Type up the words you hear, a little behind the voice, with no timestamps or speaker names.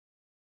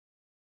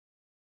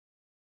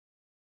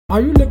Are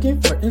you looking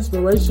for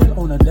inspiration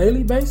on a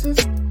daily basis?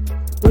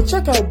 Well,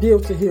 check out Deal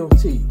to Heal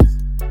Tees.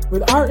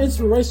 With our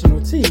inspirational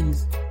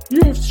tees,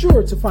 you're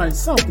sure to find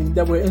something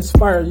that will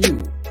inspire you.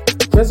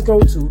 Just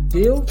go to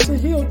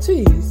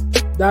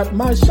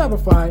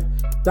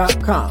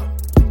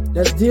dealtohealtees.myshopify.com.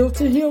 That's Deal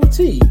to Heal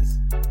Tees.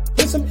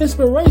 Get some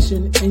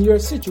inspiration in your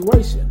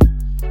situation.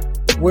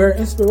 Wear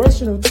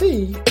inspirational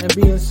tea and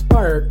be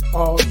inspired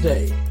all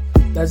day.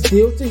 That's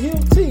Deal to Heal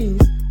Tees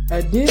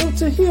at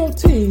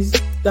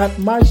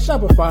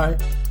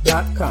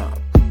dealtohealtees.myshopify.com.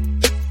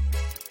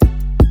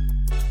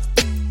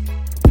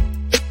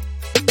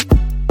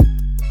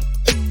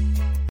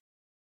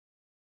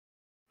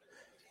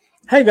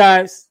 Hey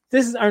guys,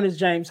 this is Ernest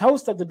James,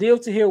 host of the Deal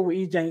to Heal with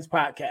E. James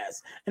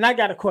podcast, and I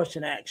got a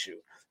question to ask you.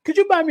 Could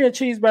you buy me a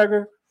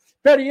cheeseburger?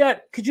 Better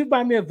yet, could you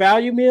buy me a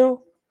value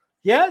meal?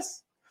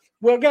 Yes?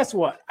 Well, guess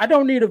what? I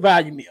don't need a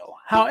value meal.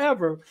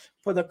 However,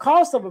 for the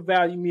cost of a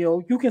value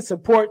meal, you can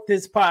support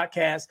this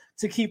podcast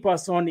to keep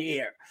us on the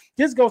air.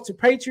 Just go to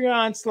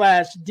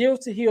Patreon/Deal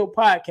to Heal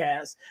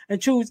podcast and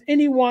choose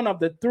any one of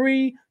the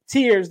 3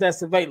 tiers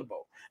that's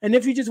available. And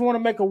if you just want to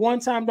make a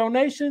one-time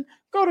donation,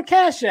 go to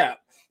Cash App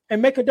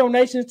and make a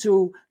donation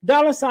to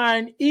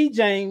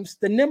 $eJames,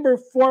 the number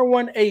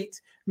 418.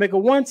 Make a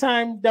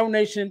one-time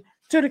donation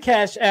to the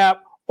Cash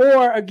App,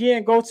 or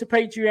again, go to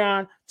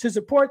Patreon to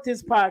support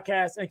this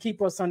podcast and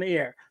keep us on the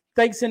air.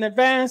 Thanks in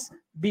advance.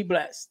 Be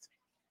blessed.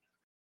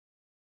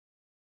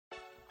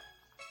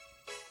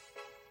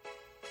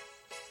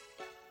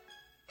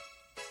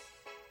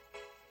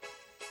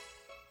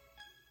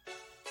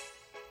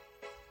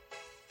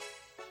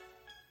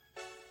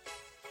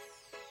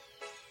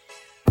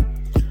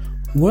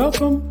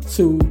 Welcome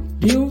to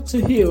Deal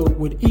to Heal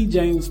with E.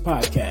 James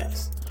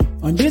podcast.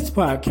 On this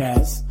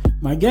podcast,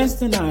 my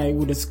guest and I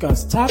will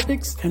discuss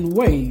topics and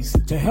ways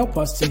to help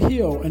us to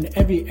heal in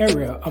every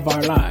area of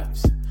our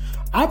lives.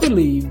 I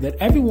believe that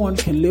everyone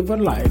can live a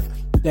life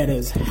that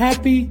is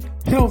happy,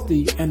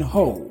 healthy, and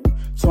whole.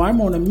 So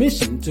I'm on a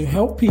mission to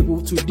help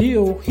people to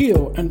deal,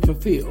 heal, and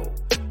fulfill.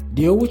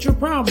 Deal with your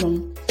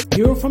problem,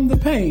 heal from the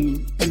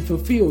pain, and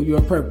fulfill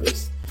your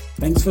purpose.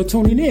 Thanks for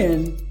tuning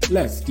in.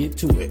 Let's get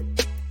to it.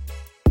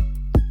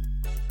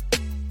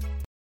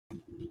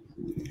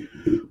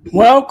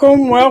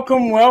 Welcome.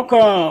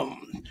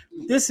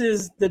 This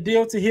is the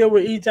Deal to Heal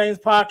with E. James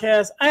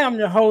podcast. I am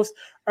your host,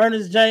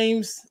 Ernest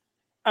James,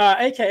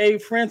 aka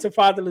Friends of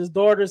Fatherless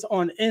Daughters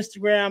on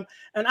Instagram.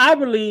 And I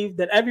believe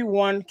that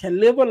everyone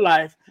can live a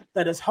life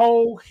that is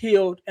whole,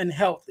 healed, and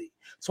healthy.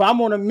 So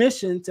I'm on a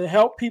mission to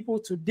help people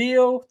to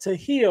deal, to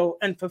heal,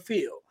 and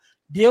fulfill.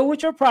 Deal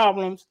with your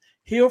problems,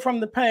 heal from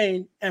the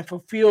pain, and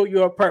fulfill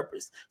your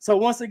purpose. So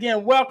once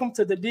again, welcome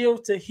to the Deal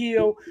to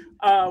Heal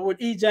with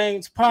E.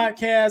 James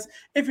podcast.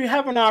 If you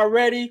haven't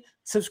already,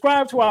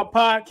 subscribe to our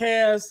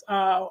podcast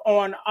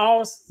on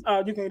all.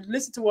 You can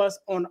listen to us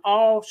on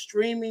all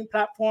streaming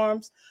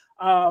platforms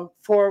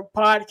for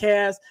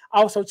podcasts.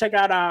 Also, check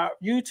out our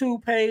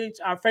YouTube page,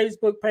 our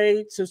Facebook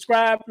page.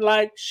 Subscribe,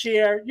 like,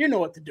 share. You know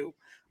what to do.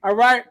 All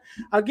right.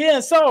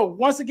 Again, so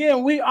once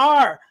again, we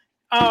are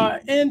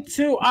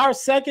into our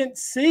second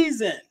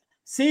season.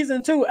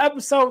 Season 2,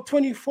 episode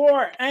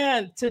 24.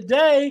 And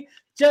today,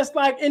 just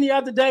like any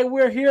other day,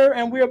 we're here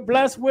and we're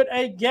blessed with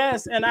a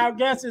guest. And our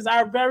guest is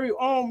our very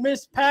own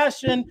Miss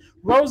Passion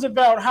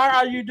Roosevelt. How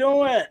are you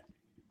doing?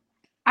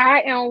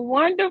 I am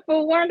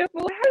wonderful.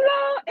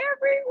 Hello,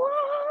 everyone.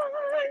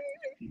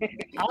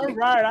 All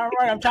right.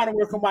 I'm trying to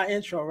work on my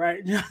intro,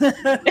 right?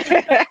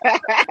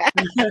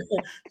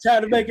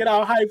 Trying to make it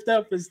all hyped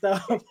up and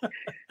stuff.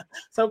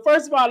 So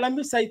first of all, let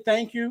me say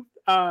thank you.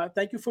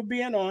 Thank you for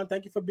being on.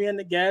 Thank you for being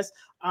the guest.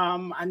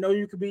 I know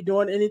you could be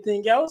doing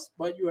anything else,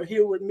 but you are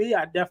here with me.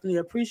 I definitely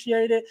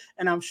appreciate it.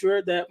 And I'm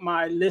sure that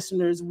my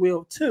listeners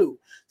will too.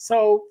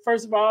 So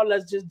first of all,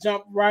 let's just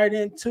jump right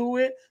into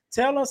it.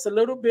 Tell us a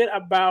little bit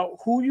about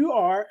who you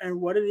are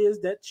and what it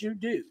is that you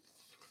do.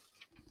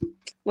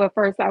 Well,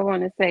 first, I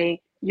want to say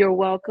you're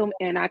welcome.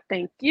 And I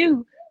thank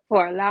you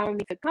for allowing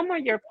me to come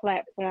on your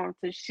platform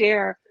to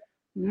share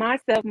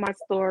myself, my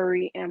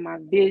story, and my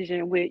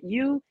vision with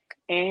you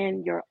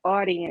and your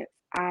audience.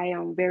 I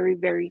am very,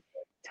 very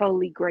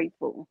totally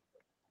grateful.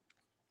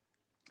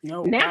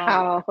 No,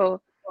 now, who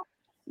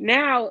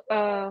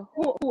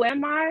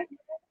am I?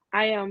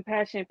 I am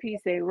Passion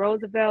Peace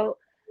Roosevelt.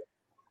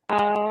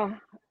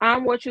 I'm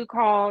what you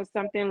call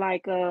something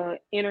like a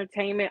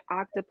entertainment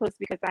octopus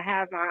because I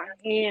have my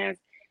hands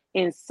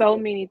in so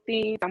many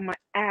things. I'm an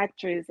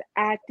actress,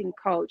 acting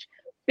coach,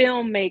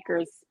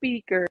 filmmaker,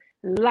 speaker,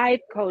 life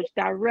coach,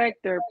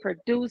 director,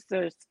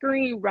 producer,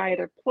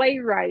 screenwriter,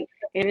 playwright,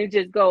 and it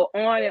just go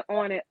on and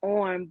on and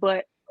on.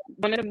 But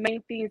one of the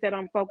main things that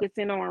I'm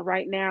focusing on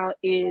right now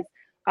is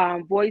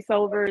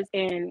voiceovers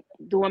and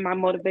doing my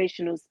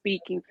motivational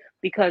speaking,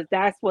 because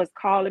that's what's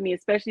calling me,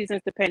 especially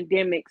since the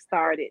pandemic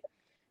started.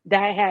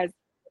 That's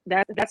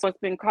what's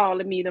been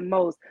calling me the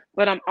most.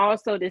 But I'm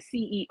also the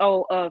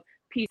CEO of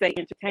Peace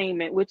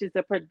Entertainment, which is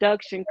a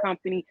production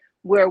company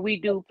where we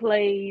do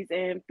plays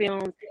and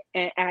films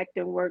and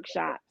acting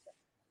workshops.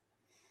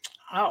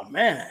 Oh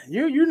man,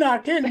 you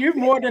not kidding. You're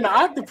more than an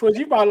octopus.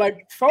 You about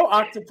like 4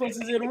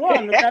 octopuses in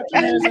one. Look at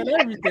your hands and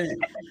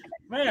everything.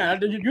 Man,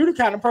 you're the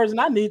kind of person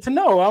I need to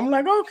know. I'm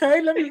like,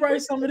 okay, let me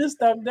write some of this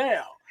stuff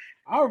down.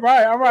 All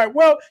right, all right.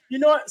 Well, you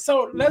know what?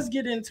 So let's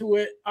get into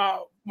it.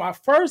 My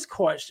first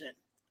question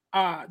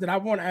that I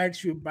want to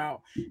ask you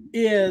about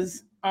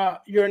is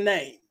your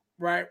name,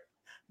 right?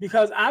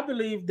 Because I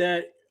believe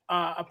that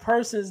a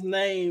person's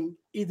name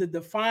either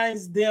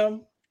defines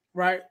them,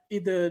 right?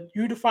 Either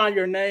you define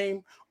your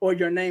name or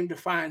your name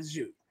defines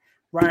you,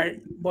 right?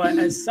 But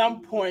at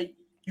some point,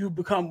 you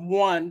become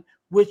one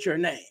with your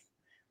name,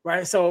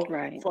 right? So,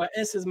 Right. for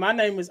instance, my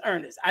name is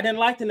Ernest. I didn't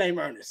like the name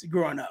Ernest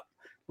growing up,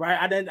 right?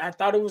 I didn't. I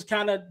thought it was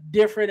kind of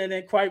different and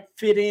it quite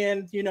fit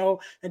in, you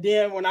know. And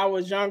then when I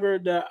was younger,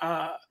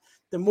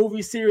 the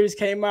movie series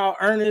came out.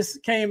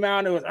 Ernest came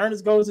out. It was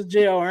Ernest Goes to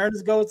Jail.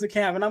 Ernest Goes to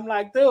Camp, and I'm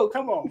like, dude,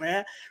 come on,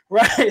 man,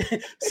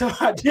 right? So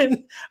I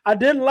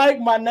didn't like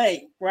my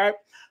name, right?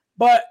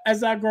 But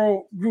as I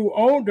grew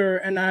older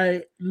and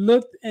I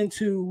looked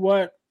into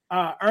what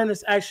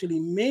Ernest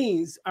actually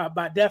means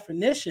by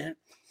definition,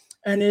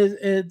 and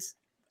it's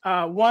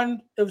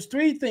one. It was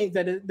three things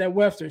that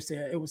Webster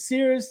said. It was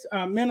serious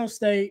mental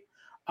state,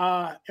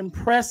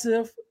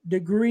 impressive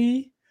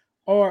degree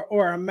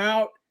or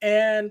amount,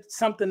 and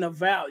something of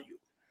value,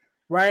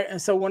 right? And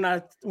so when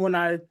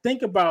I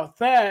think about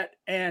that,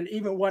 and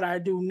even what I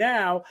do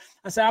now,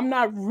 I say I'm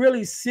not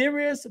really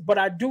serious, but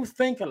I do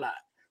think a lot,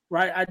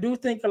 right? I do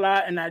think a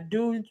lot, and I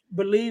do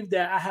believe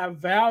that I have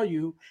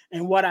value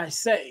in what I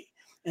say.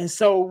 And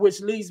so,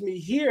 which leads me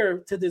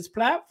here to this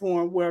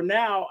platform where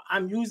now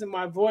I'm using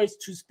my voice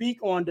to speak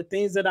on the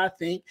things that I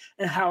think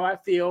and how I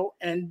feel,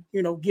 and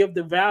give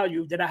the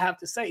value that I have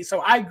to say.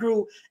 So I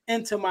grew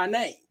into my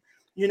name.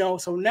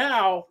 So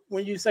now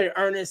when you say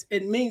Ernest,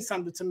 it means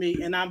something to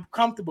me, and I'm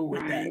comfortable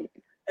with that. Right.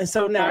 And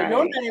so now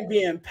your Right. name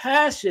being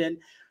Passion,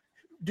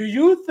 do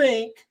you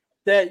think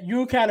that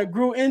you kind of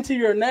grew into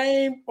your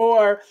name,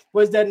 or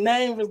was that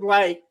name was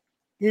like,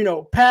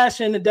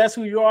 passion, and that's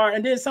who you are?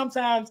 And then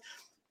sometimes,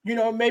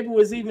 maybe it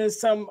was even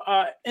some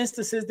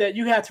instances that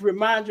you had to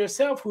remind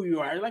yourself who you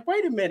are. You're like,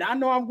 wait a minute, I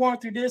know I'm going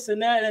through this and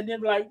that, and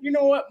then like, you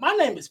know what, my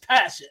name is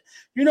Passion.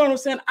 You know what I'm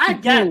saying? I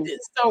got Mhm. this.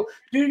 So,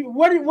 do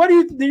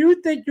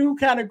you think you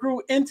kind of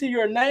grew into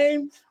your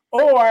name,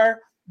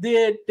 or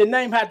did the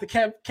name have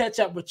to catch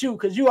up with you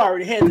because you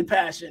already had the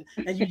passion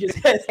and you just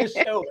had to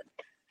show it?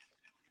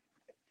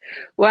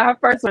 Well, I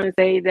first want to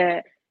say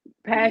that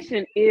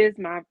Passion is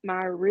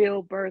my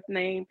real birth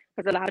name,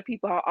 because a lot of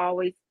people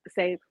always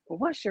say, "Well,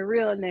 what's your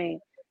real name?"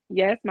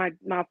 Yes, my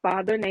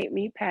father named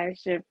me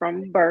Passion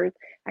from birth.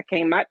 I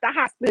came out the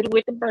hospital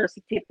with the birth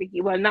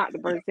certificate. Well, not the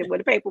birth certificate, with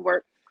the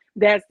paperwork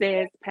that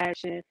says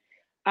Passion.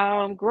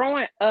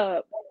 Growing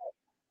up,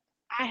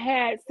 I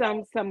had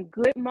some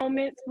good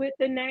moments with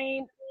the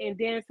name, and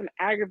then some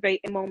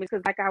aggravating moments,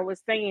 because like I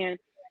was saying,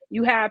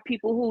 you have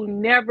people who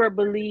never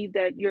believe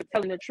that you're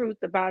telling the truth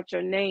about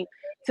your name.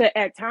 To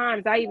at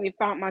times I even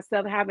found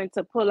myself having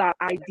to pull out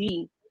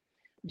ID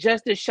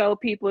just to show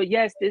people,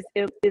 yes, this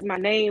is my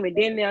name. And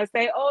then they'll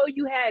say, oh,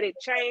 you had it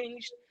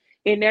changed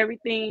and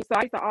everything. So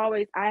I used to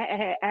always, I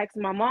had asked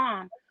my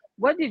mom,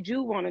 what did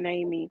you want to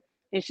name me?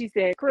 And she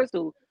said,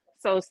 Crystal.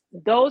 So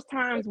those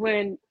times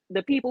when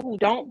the people who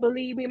don't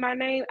believe me my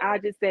name, I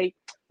just say,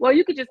 well,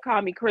 you could just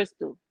call me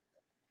Crystal,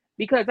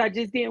 because I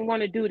just didn't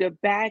want to do the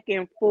back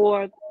and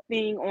forth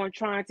thing on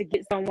trying to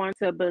get someone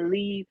to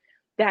believe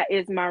that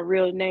is my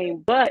real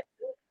name. But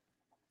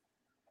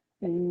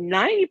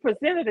 90%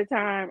 of the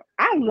time,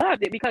 I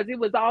loved it, because it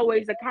was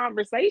always a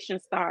conversation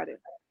starter.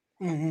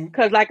 Mm-hmm.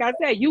 Because, like I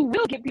said, you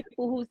will get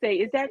people who say,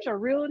 is that your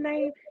real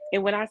name?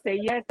 And when I say,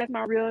 yes, that's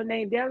my real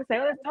name, they'll say,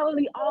 oh, that's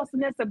totally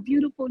awesome. That's a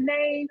beautiful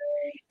name.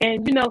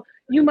 And,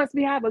 you must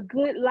be have a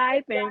good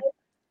life. And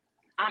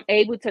I'm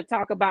able to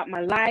talk about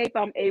my life.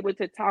 I'm able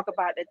to talk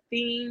about the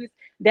things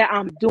that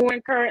I'm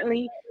doing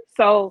currently.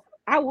 So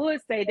I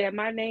would say that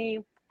my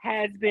name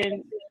has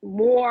been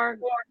more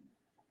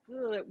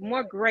good,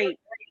 more great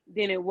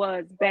than it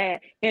was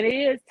bad. And it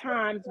is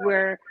times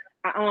where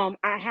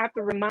I have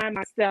to remind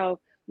myself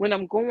when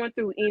I'm going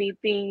through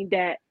anything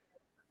that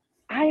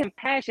I am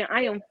passionate,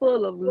 I am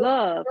full of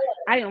love,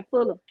 I am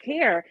full of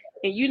care,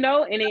 and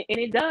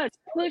it does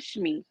push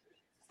me.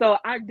 So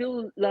I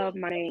do love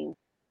my name.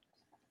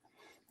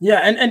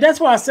 Yeah, and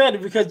that's why I said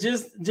it, because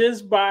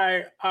just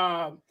by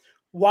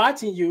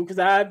watching you, because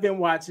I've been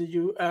watching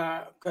you,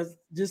 because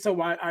just so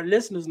our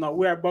listeners know,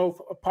 we are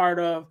both a part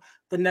of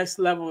the Next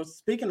Level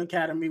Speaking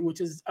Academy,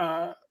 which is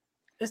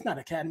it's not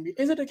academy,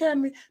 is it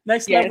academy?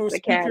 Next Yes, Level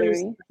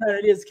Speakers, Academy.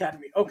 it is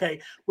academy.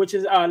 Okay, which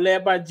is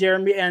led by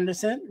Jeremy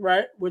Anderson,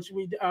 right? Which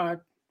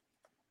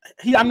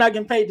I'm not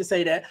getting paid to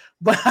say that,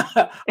 but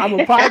I'm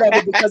a part of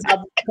it because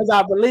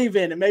I believe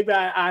in it. Maybe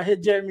I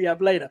hit Jeremy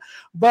up later,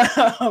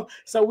 but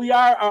so we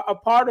are a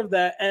part of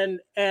that.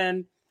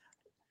 And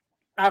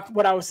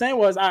what I was saying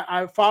was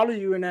I follow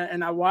you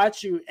and I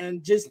watch you,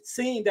 and just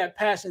seeing that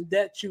passion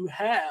that you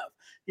have,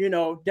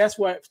 that's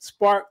what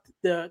sparked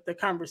the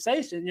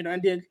conversation,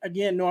 and then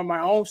again knowing my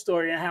own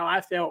story and how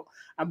I felt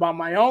about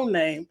my own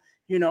name.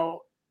 you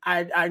know,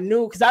 I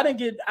knew because I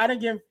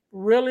didn't get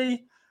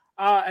really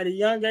at a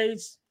young age.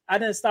 I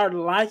didn't start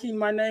liking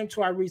my name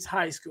till I reached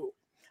high school.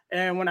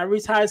 And when I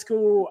reached high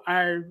school,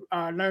 I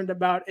learned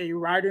about a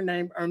writer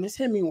named Ernest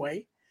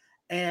Hemingway,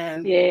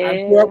 and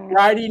I grew up Yeah.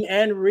 writing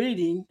and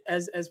reading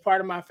as part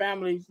of my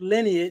family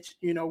lineage.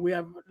 You know, we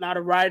have a lot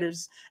of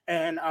writers,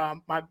 and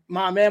my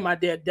mom and my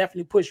dad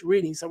definitely pushed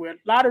reading. So we had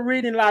a lot of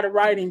reading, a lot of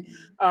writing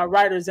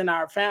writers in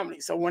our family.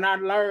 So when I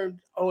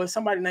learned, oh, it's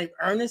somebody named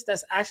Ernest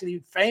that's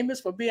actually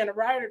famous for being a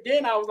writer,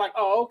 then I was like,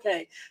 oh,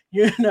 okay,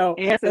 you know.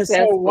 And And so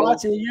successful.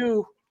 watching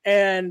you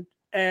and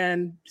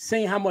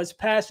seeing how much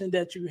passion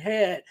that you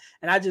had,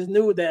 and I just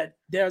knew that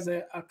there's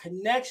a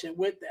connection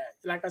with that.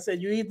 Like I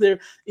said, you either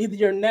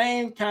your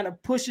name kind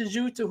of pushes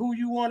you to who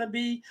you want to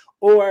be,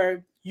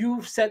 or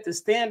you set the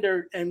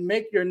standard and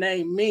make your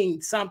name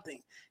mean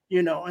something,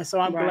 you know. And so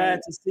I'm glad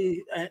Right. to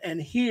see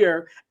and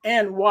hear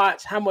and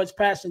watch how much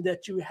passion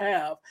that you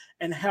have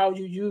and how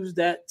you use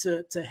that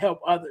to help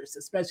others,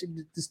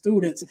 especially the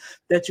students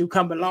that you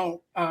come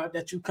along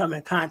that you come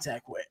in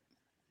contact with.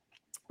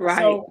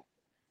 Right. So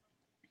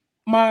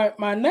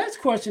my next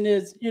question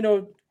is, you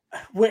know,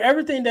 with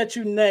everything that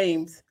you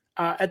named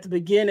at the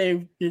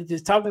beginning, you're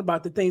just talking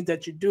about the things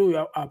that you do,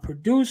 a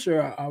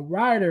producer, a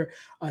writer,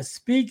 a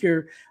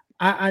speaker.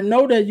 I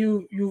know that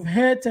you've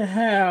had to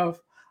have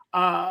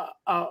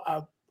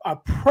a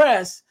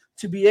press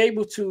to be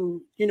able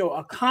to, you know,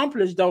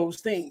 accomplish those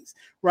things,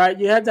 right?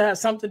 You have to have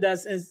something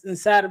that's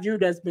inside of you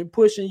that's been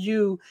pushing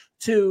you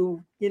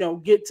to, you know,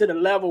 get to the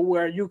level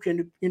where you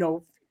can, you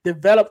know,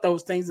 develop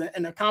those things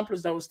and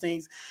accomplish those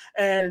things.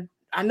 And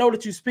I know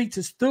that you speak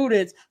to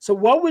students. So,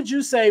 what would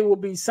you say will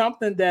be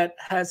something that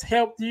has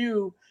helped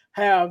you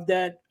have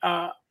that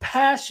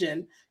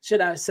passion,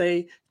 should I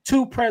say,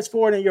 to press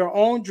forward in your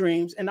own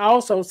dreams, and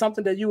also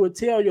something that you would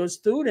tell your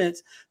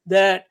students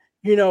that,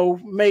 you know,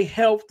 may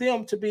help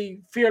them to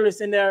be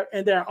fearless in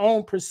their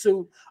own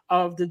pursuit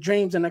of the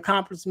dreams and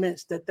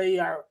accomplishments that they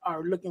are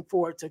looking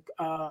forward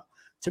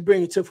to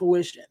bring to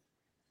fruition.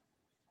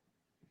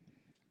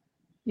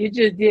 You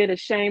just did a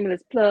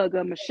shameless plug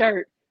of my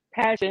shirt.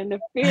 Passion, the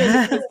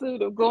fearless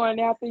pursuit of going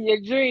after your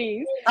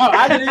dreams. Oh,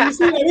 I didn't even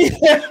see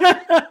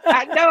that.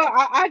 I know.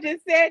 I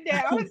just said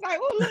that. I was like,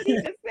 "Oh, look, he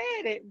just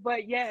said it."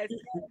 But yes,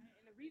 and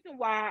the reason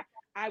why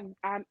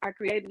I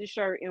created the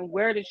shirt and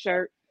wear the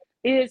shirt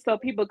is so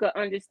people could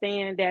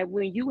understand that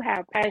when you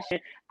have passion,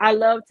 I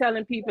love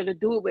telling people to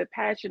do it with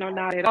passion or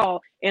not at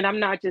all. And I'm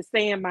not just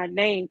saying my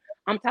name.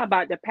 I'm talking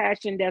about the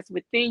passion that's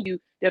within you,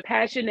 the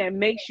passion that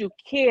makes you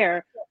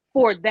care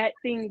for that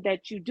thing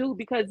that you do.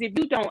 Because if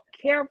you don't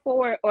care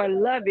for it or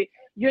love it,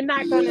 you're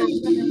not gonna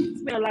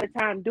spend a lot of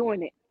time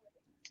doing it.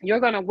 You're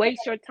going to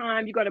waste your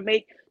time. You're going to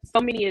make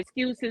so many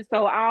excuses.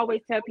 So I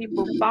always tell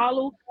people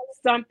follow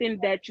something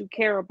that you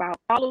care about,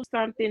 follow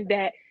something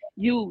that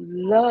you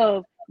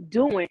love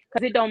doing,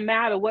 because it don't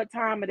matter what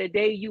time of the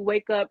day you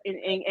wake up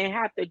and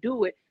have to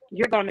do it.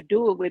 You're going to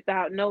do it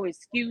without no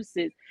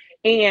excuses.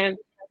 And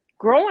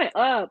growing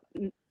up,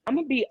 I'm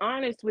going to be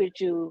honest with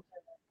you,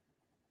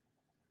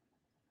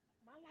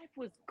 my life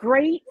was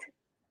great.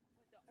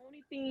 The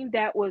only thing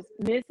that was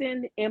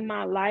missing in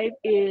my life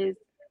is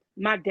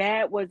my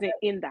dad wasn't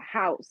in the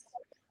house.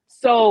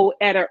 So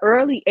at an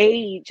early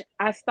age,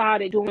 I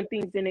started doing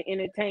things in the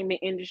entertainment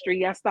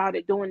industry. I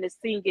started doing the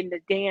singing, the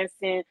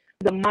dancing,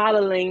 the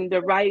modeling, the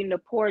writing, the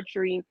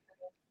poetry,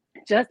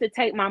 just to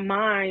take my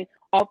mind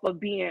off of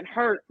being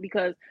hurt,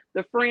 because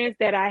the friends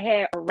that I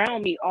had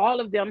around me, all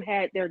of them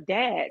had their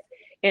dads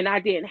and I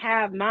didn't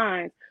have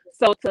mine.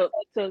 So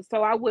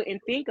so I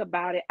wouldn't think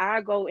about it. I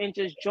go and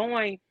just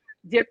join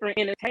different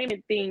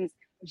entertainment things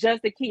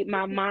just to keep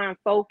my mind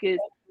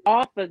focused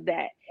off of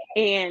that.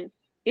 And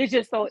it's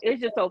just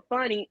so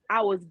funny.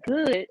 I was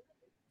good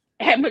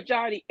at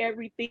majority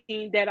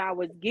everything that I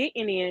was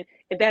getting in,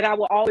 and that I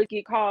will always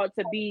get called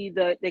to be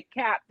the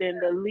captain,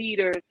 the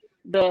leader,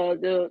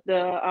 the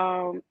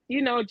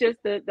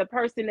just the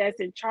person that's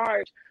in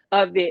charge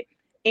of it.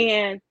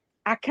 And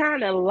I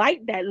kind of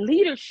like that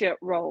leadership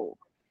role,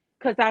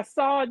 because I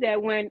saw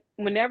that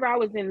whenever I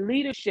was in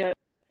leadership,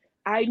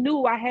 I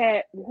knew I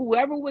had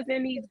whoever was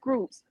in these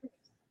groups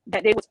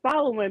that they was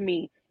following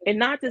me. And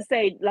not to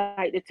say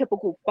like the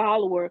typical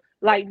follower,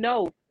 like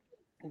no,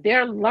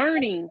 they're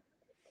learning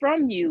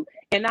from you.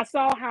 And I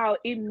saw how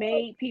it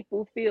made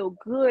people feel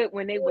good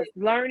when they was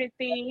learning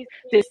things,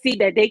 to see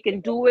that they can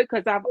do it,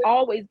 because I've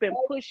always been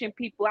pushing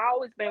people. I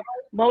always been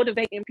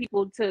motivating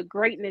people to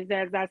greatness,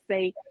 as I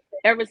say,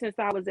 ever since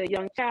I was a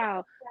young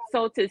child.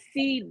 So to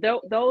see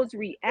those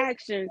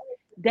reactions,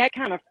 that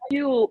kind of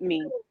fueled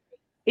me.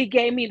 It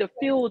gave me the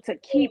fuel to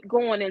keep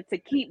going and to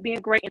keep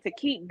being great and to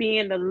keep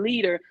being the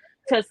leader.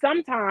 To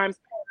sometimes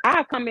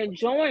I come and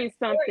join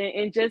something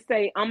and just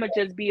say, I'm gonna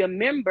just be a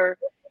member.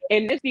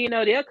 And this,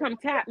 they'll come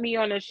tap me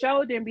on the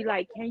shoulder and be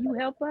like, can you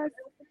help us?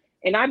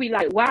 And I'd be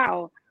like,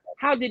 wow,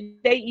 how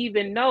did they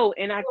even know?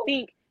 And I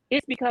think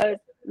it's because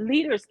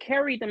leaders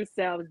carry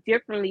themselves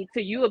differently,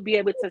 to you will be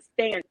able to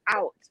stand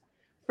out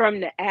from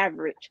the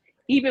average,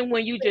 even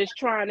when you just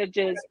trying to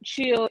just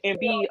chill and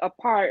be a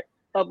part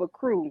of a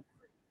crew.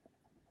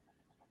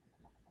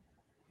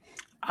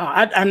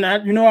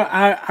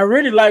 I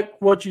really like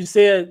what you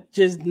said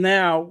just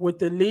now with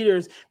the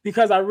leaders,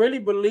 because I really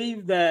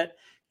believe that,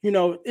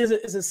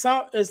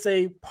 it's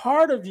a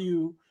part of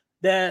you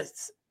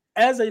that's,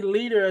 as a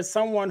leader, as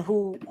someone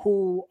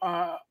who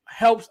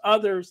helps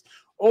others,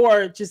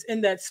 or just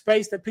in that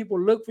space that people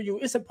look for you.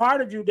 It's a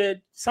part of you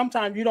that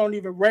sometimes you don't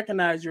even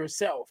recognize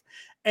yourself.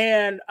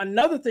 And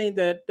another thing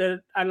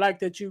that I like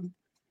that you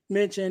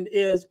mentioned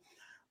is,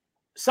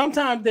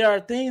 sometimes there are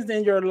things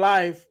in your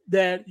life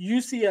that you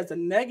see as a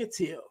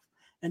negative,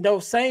 and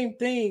those same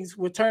things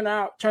will turn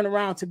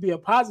around to be a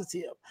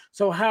positive.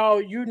 So how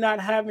you not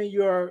having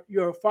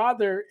your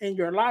father in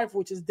your life,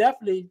 which is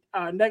definitely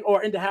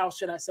or in the house,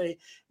 should I say,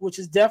 which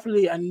is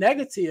definitely a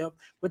negative,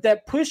 but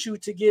that push you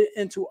to get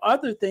into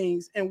other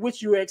things in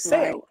which you Right.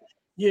 excel.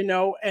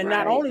 And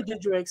not Right. only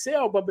did you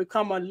excel, but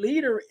become a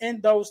leader in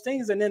those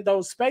things and in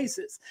those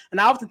spaces. And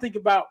I often think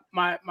about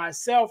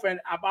myself, and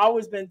I've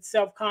always been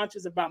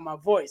self-conscious about my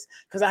voice,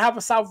 because I have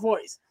a soft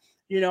voice.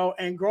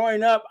 And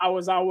growing up, I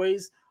was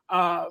always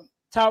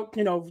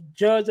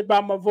judged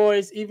about my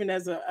voice, even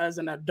as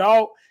an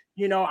adult.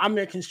 I'm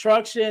in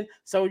construction,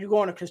 so you go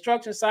on a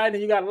construction site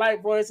and you got a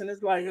light voice, and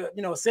it's like,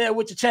 say it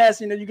with your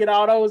chest. You get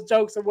all those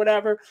jokes or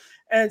whatever.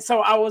 And so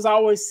I was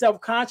always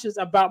self-conscious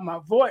about my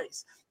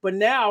voice. But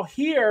now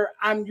here,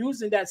 I'm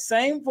using that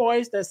same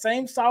voice, that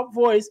same soft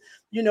voice,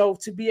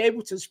 to be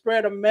able to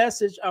spread a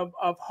message of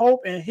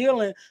hope and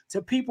healing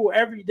to people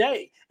every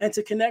day, and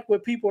to connect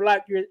with people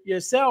like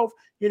yourself,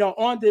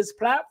 on this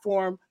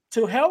platform,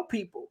 to help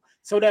people.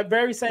 So that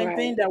very same Right.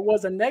 thing that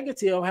was a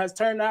negative has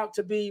turned out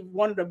to be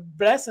one of the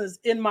blessings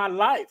in my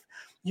life.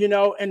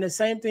 And the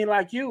same thing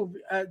like you,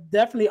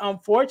 definitely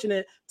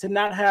unfortunate to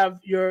not have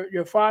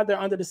your father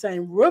under the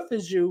same roof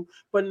as you,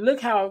 but look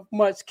how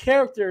much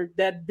character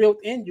that built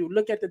in you.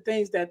 Look at the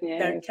things that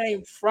Yes.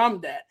 came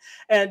from that.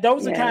 And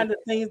those are Yes. kind of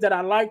things that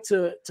I like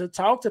to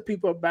talk to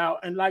people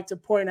about, and like to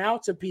point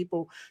out to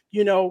people.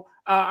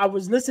 I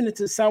was listening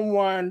to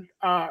someone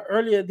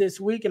earlier this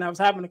week, and I was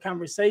having a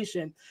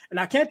conversation, and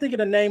I can't think of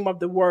the name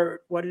of the word,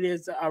 what it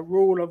is, a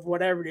rule of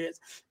whatever it is.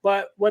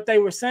 But what they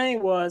were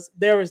saying was,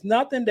 there is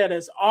nothing that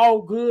is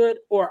all good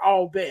or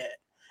all bad.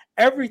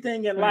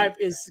 Everything in Right. life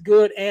is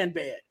good and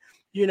bad,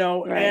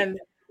 Right. and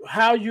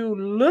how you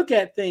look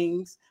at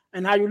things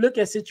and how you look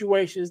at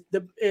situations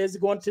is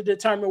going to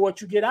determine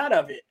what you get out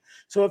of it.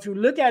 So if you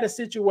look at a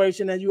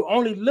situation and you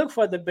only look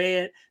for the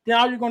bad, then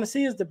all you're going to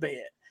see is the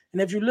bad.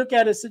 And if you look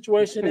at a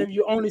situation and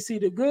you only see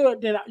the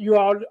good, then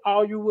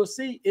all you will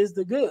see is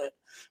the good.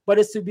 But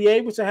it's to be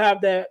able to have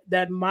that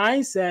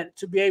mindset,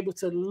 to be able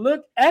to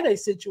look at a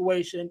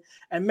situation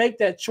and make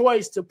that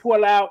choice to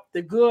pull out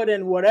the good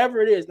in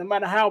whatever it is, no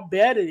matter how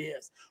bad it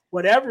is.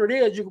 Whatever it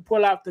is, you can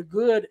pull out the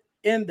good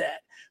in that.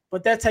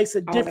 But that takes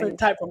a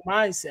different Always. type of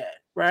mindset,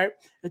 right?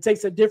 It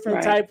takes a different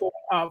Right. type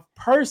of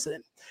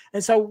person.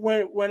 And so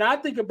when I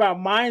think about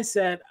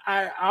mindset,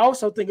 I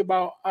also think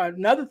about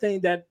another thing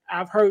that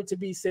I've heard to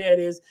be said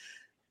is,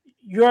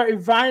 your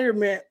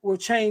environment will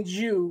change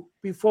you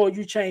before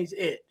you change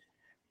it,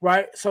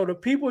 right? So the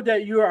people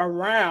that you're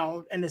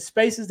around and the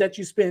spaces that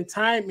you spend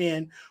time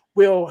in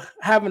will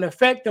have an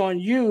effect on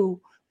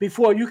you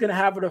before you can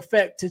have an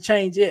effect to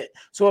change it.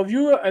 So if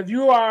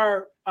you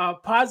are a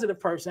positive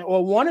person,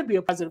 or want to be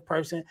a positive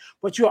person,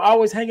 but you're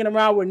always hanging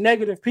around with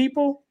negative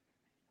people,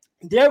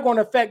 they're going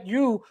to affect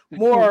you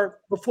more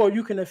before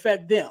you can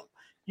affect them.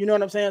 You know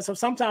what I'm saying? So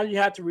sometimes you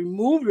have to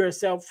remove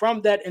yourself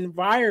from that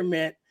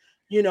environment,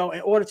 in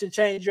order to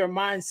change your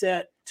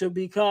mindset to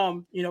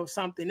become,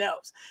 something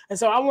else. And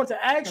so I want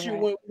to ask you,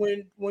 Correct.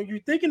 when you're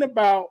thinking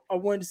about, or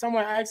when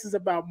someone asks us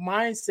about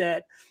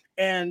mindset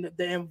and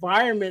the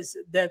environments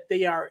that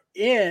they are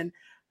in,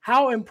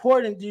 how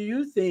important do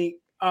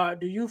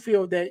you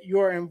feel that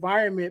your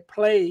environment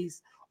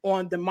plays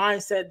on the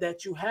mindset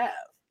that you have?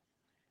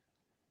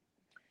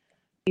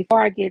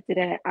 Before I get to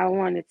that, I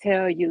want to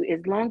tell you,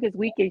 as long as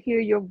we can hear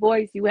your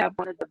voice, you have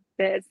one of the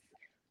best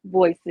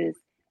voices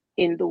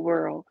in the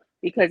world,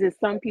 because there's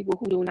some people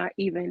who do not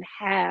even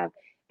have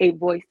a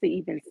voice to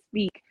even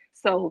speak.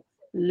 So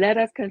let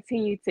us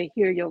continue to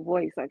hear your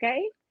voice,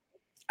 okay?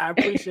 I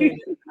appreciate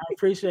it. I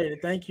appreciate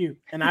it. Thank you.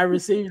 And I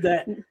received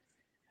that.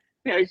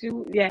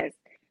 Yes.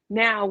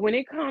 Now, when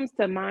it comes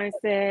to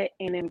mindset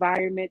and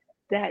environment,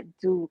 that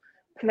do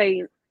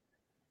play,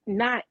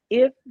 not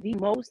if the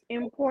most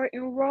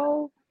important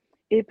role,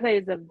 it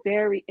plays a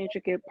very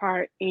intricate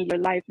part in your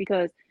life,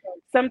 because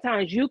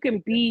sometimes you can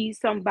be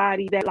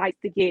somebody that likes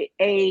to get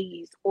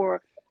A's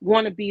or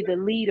want to be the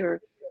leader,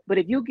 but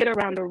if you get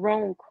around the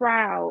wrong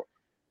crowd,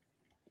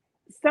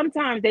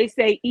 sometimes they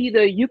say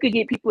either you could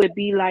get people to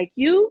be like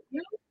you,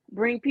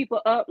 bring people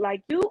up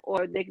like you,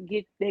 or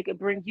they could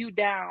bring you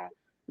down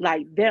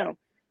like them.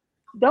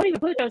 Don't even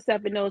put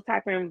yourself in those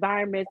type of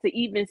environments to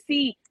even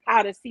see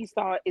how the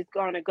seesaw is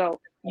going to go.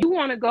 You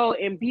want to go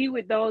and be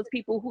with those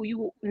people who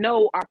you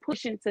know are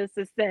pushing to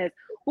success,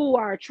 who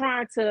are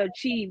trying to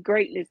achieve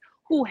greatness,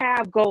 who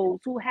have goals,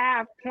 who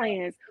have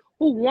plans,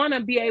 who want to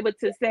be able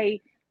to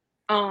say,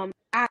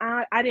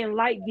 I didn't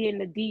like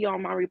getting a D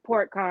on my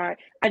report card.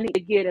 I need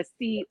to get a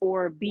C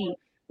or a B.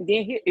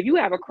 Then here, if you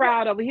have a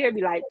crowd over here,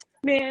 be like,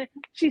 man,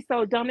 she's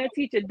so dumb. That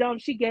teacher dumb.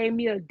 She gave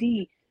me a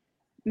D.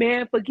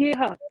 Man, forget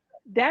her.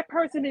 That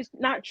person is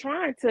not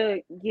trying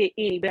to get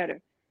any better.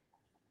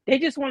 They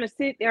just want to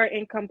sit there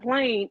and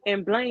complain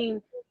and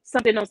blame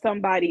something on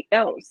somebody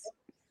else.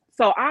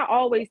 So I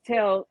always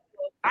tell,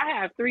 I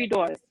have 3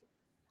 daughters,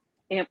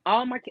 and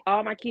all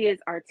my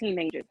kids are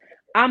teenagers.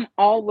 I'm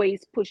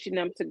always pushing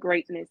them to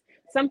greatness.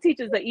 Some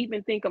teachers that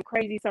even think I'm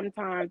crazy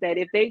sometimes that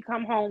if they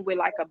come home with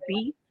like a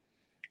B,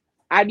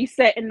 I be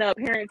setting up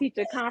parent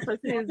teacher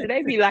conferences and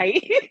they be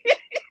like,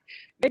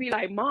 they be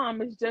like,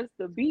 Mom, it's just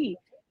a B.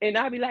 And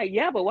I'll be like,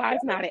 yeah, but why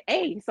it's not an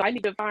A? So I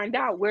need to find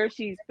out where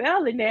she's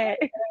failing at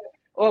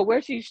or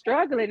where she's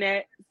struggling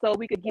at so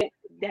we could get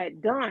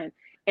that done.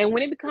 And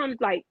when it becomes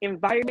like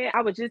environment,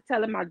 I was just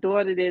telling my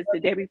daughter this the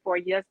day before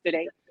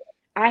yesterday.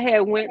 I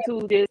had went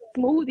to this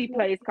smoothie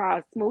place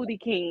called Smoothie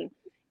King,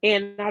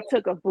 and I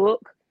took a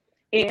book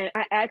and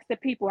I asked the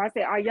people, I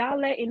said, are y'all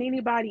letting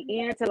anybody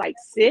in to like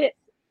sit?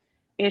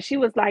 And she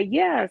was like,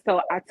 yeah.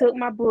 So I took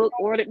my book,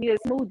 ordered me a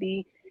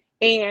smoothie,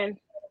 and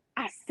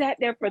I sat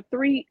there for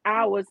 3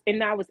 hours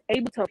and I was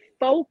able to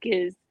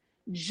focus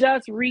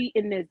just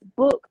reading this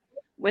book.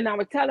 When I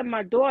was telling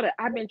my daughter,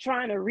 I've been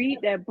trying to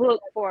read that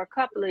book for a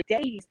couple of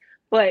days,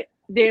 but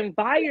the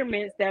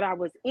environments that I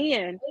was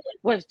in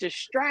was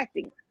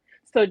distracting.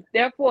 So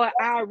therefore,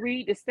 I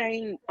read the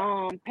same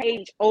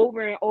page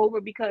over and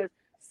over because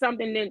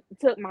something that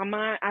took my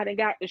mind. I done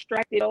got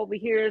distracted over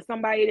here.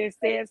 Somebody that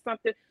said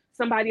something.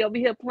 Somebody over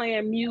here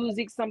playing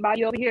music.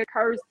 Somebody over here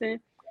cursing.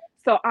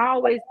 So I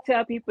always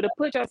tell people to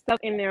put yourself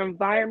in their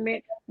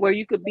environment where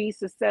you could be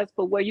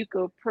successful, where you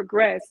could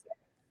progress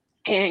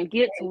and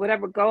get to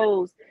whatever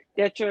goals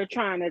that you're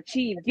trying to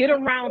achieve. Get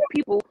around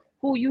people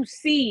who you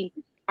see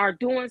are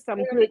doing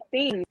some good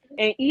things,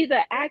 and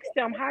either ask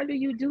them, how do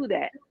you do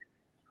that?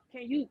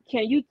 Can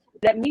you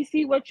let me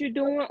see what you're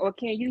doing, or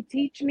can you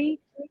teach me?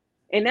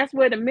 And that's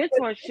where the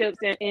mentorships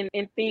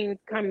and things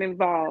come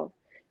involved.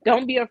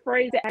 Don't be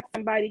afraid to ask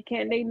somebody,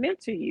 can they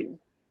mentor you?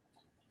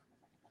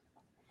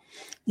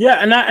 Yeah,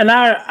 and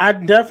I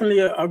definitely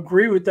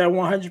agree with that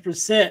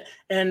 100%.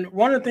 And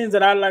one of the things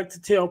that I like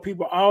to tell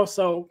people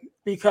also,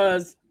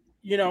 because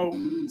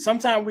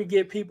sometimes we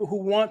get people who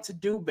want to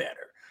do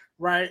better,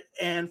 right?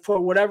 And for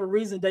whatever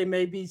reason, they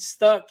may be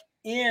stuck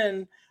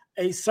in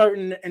a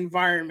certain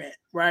environment,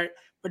 right?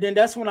 But then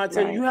that's when I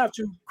tell you, you Right. have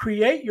to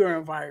create your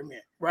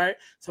environment, right?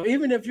 So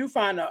even if you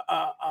find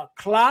a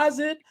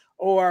closet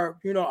or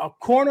a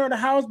corner of the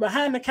house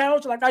behind the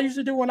couch, like I used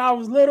to do when I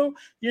was little,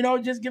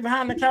 just get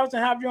behind the couch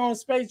and have your own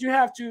space. You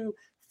have to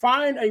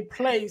find a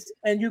place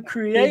and you You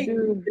create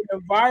do. the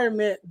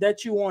environment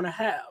that you want to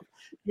have.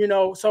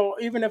 So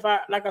even if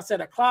like I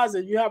said, a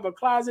closet, you have a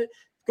closet,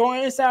 go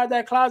inside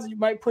that closet, you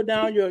might put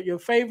down your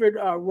favorite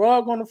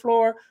rug on the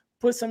floor,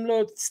 put some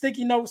little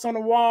sticky notes on the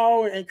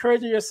wall,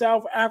 encouraging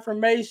yourself,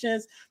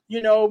 affirmations.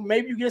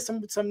 Maybe you get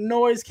some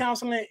noise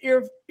counseling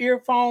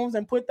earphones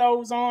and put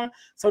those on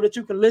so that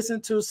you can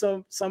listen to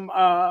some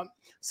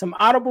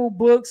audible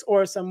books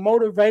or some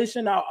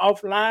motivation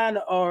offline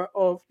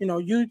or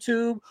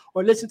YouTube,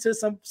 or listen to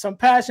some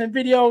passion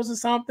videos or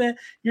something.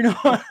 You know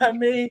what I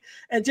mean?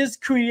 And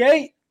just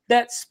create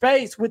the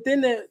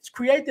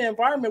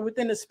environment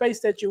within the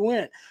space that you're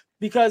in,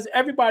 because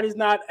everybody's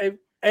not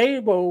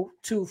able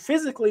to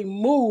physically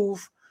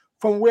move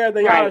from where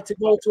they are Right. to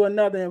go to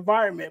another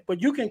environment,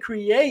 but you can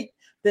create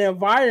the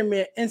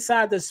environment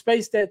inside the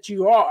space that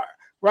you are.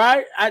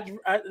 Right,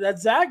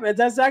 that's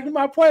exactly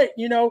my point.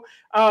 Your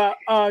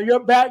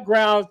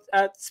background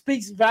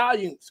speaks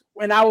volumes.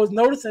 When I was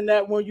noticing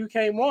that when you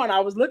came on,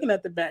 I was looking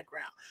at the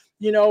background.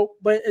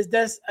 But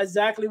that's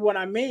exactly what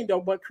I mean,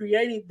 though. But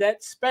creating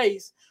that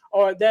space,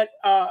 or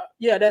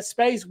that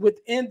space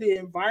within the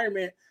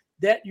environment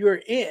that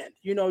you're in.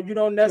 You don't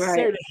Right.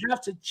 necessarily have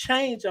to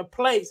change a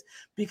place,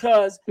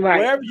 because Right.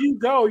 wherever you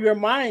go, your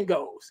mind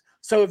goes.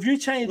 So if you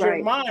change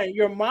Right.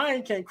 your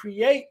mind can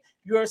create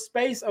your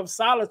space of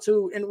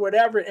solitude in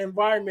whatever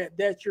environment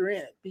that you're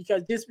in.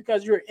 Because just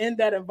because you're in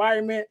that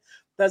environment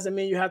doesn't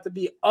mean you have to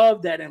be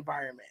of that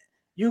environment.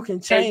 You can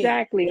change.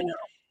 Exactly.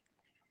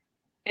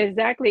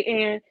 Exactly.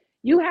 And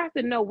you have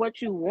to know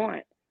what you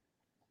want.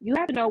 You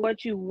have to know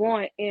what you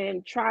want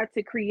and try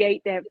to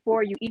create that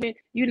for you. Even,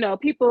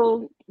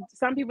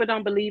 some people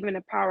don't believe in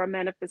the power of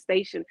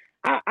manifestation.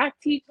 I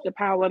teach the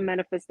power of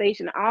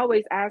manifestation. I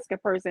always ask a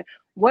person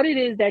what it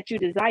is that you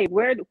desire.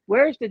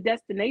 Where's the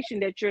destination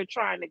that you're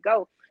trying to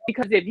go?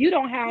 Because if you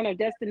don't have a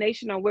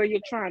destination on where you're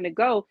trying to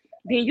go,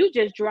 then you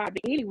just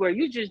driving anywhere.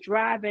 You just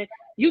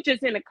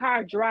in a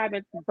car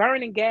driving,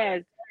 burning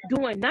gas,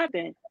 doing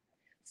nothing.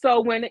 So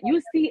when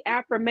you see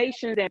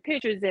affirmations and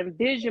pictures and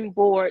vision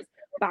boards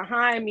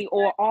behind me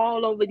or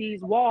all over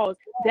these walls,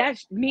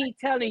 that's me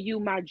telling you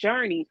my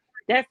journey.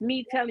 That's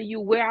me telling you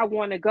where I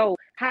want to go,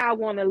 how I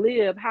want to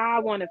live, how I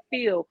want to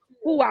feel,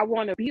 who I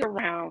want to be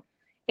around.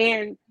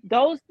 And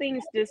those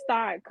things just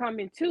start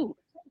coming too.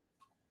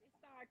 They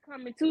start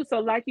coming too. So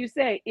like you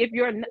say, if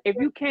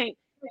you can't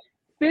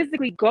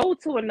physically go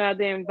to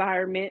another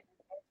environment,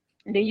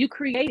 then you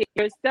create it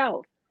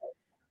yourself.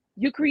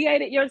 You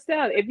create it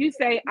yourself. If you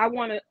say I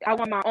want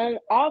my own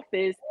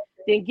office,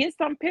 then get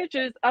some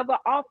pictures of an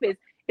office.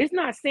 It's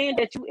not saying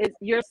that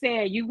you're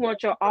saying you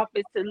want your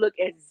office to look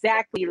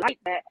exactly like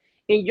that.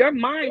 In your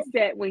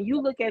mindset, when you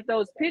look at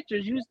those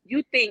pictures,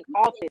 you think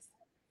office.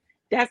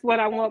 That's what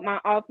I want my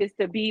office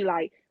to be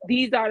like.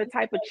 These are the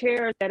type of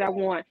chairs that I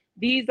want.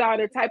 These are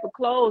the type of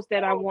clothes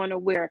that I want to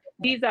wear.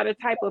 These are the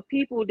type of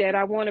people that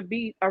I want to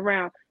be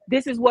around.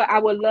 This is what I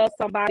would love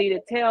somebody to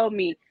tell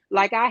me.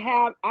 Like I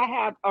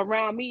have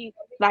around me,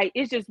 like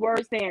it's just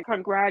words saying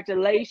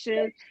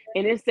congratulations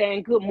and it's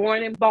saying good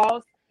morning,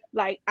 boss.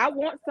 Like I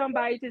want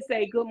somebody to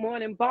say good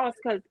morning, boss,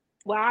 because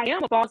well, I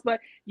am a boss,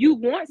 but you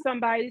want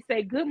somebody to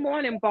say good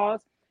morning,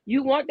 boss.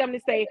 You want them to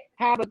say,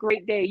 have a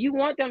great day. You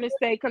want them to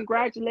say,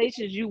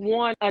 congratulations, you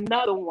won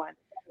another one.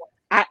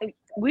 I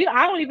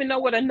I don't even know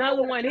what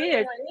another one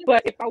is,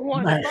 but if I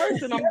won the Right.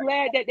 first one, I'm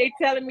glad that they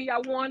telling me I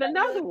won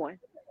another one.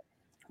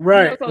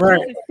 Right. So Right.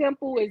 just as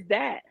simple as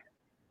that.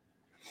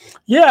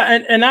 Yeah,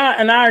 and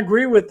I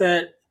agree with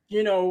that.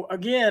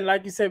 Again,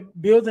 like you said,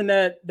 building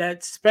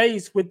that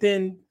space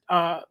within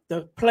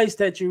the place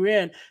that you're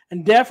in,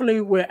 and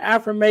definitely with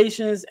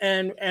affirmations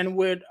and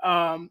with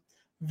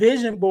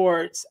vision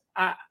boards.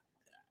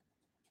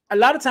 A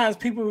lot of times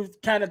people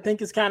kind of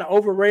think it's kind of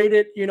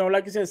overrated.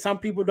 Like you said, some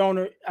people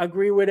don't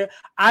agree with it.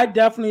 I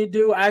definitely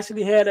do. I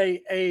actually had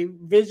a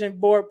vision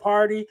board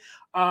party.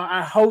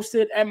 I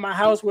hosted at my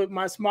house with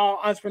my small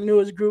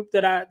entrepreneurs group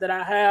that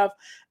I have,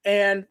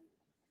 and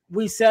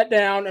we sat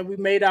down and we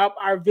made up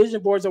our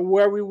vision boards of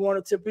where we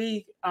wanted to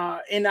be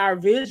in our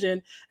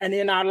vision and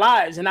in our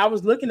lives. And I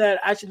was looking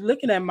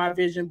at my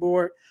vision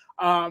board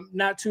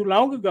not too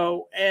long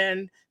ago,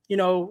 and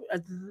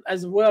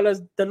as well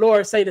as the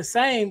Lord say the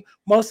same,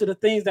 most of the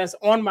things that's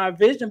on my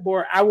vision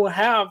board I will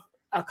have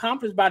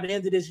accomplished by the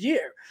end of this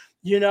year.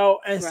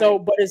 And so,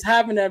 Right, but it's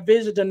having that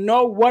vision to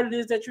know what it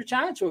is that you're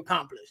trying to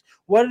accomplish,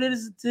 what it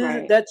is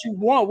right, that you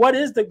want, what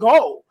is the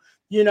goal.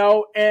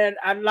 And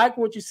I like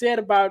what you said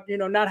about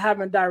not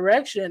having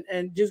direction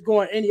and just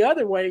going any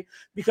other way,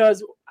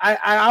 because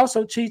I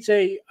also teach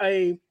a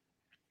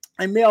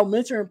male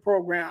mentoring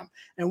program,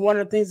 and one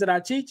of the things that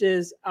I teach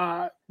is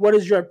what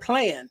is your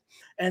plan.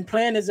 And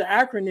plan is an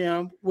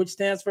acronym which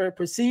stands for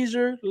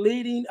procedure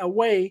leading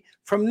away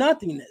from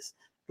nothingness.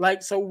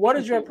 Like, so what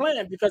is your hmm,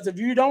 plan? Because if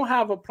you don't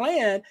have a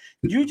plan,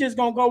 you just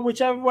gonna go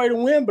whichever way the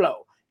wind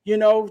blow.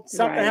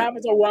 Something right,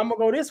 happens, oh well, I'm gonna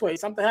go this way.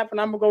 Something happened,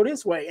 I'm gonna go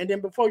this way. And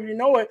then before you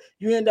know it,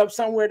 you end up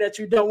somewhere that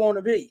you don't want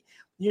to be.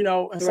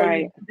 And so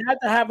you right, have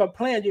to have a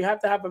plan. You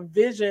have to have a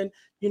vision,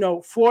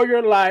 for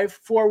your life,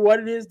 for what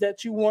it is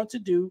that you want to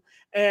do,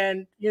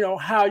 and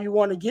how you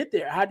want to get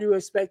there. How do you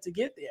expect to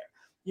get there?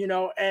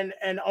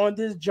 And on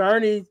this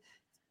journey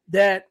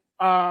that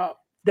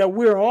that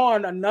we're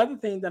on, another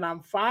thing that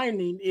I'm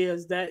finding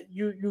is that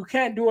you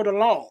can't do it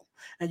alone.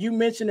 And you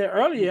mentioned it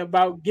earlier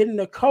about getting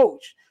a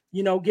coach,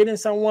 getting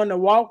someone to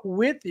walk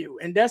with you.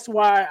 And that's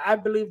why I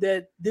believe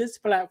that this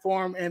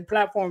platform and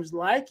platforms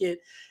like it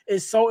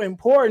is so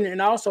important.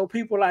 And also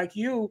people like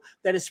you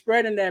that is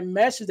spreading that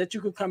message that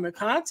you can come in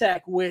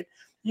contact with,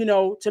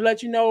 to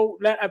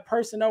let a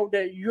person know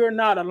that you're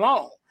not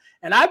alone.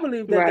 And I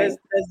believe that right,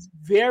 that's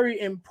very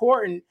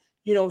important,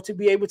 to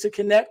be able to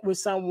connect with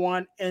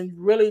someone and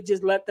really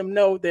just let them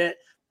know that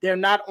they're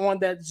not on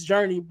that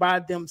journey by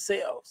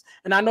themselves.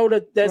 And I know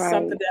that that's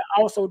something right.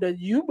 that also that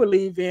you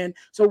believe in.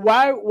 So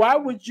why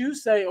would you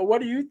say, or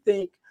what do you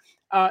think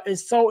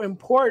is so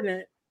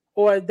important,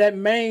 or that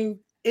main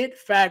it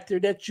factor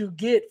that you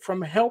get from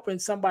helping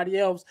somebody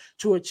else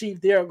to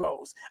achieve their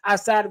goals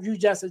outside of you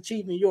just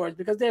achieving yours?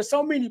 Because there's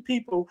so many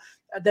people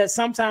that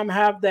sometimes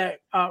have that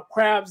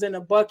crabs in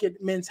a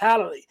bucket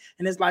mentality,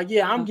 and it's like,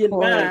 yeah, I'm Of getting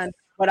course. mine,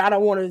 but I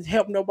don't want to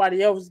help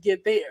nobody else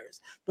get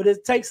theirs. But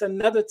it takes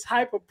another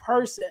type of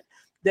person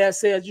that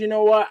says, you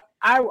know what,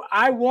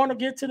 I want to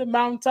get to the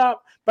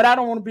mountaintop, but I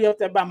don't want to be up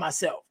there by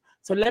myself.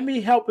 So let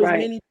me help as Right.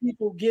 many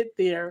people get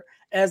there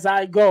as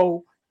I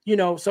go,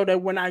 so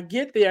that when I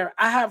get there,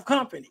 I have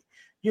company.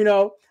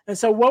 And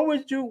so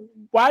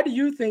why do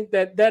you think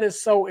that that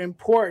is so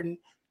important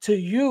to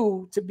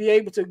you to be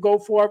able to go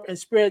forth and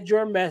spread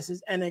your message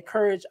and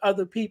encourage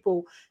other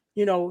people,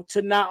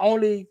 to not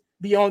only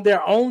be on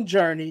their own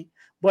journey,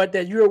 but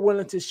that you're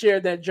willing to share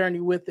that journey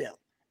with them?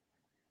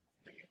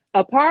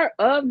 A part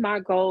of my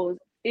goals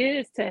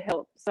is to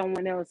help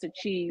someone else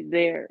achieve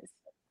theirs.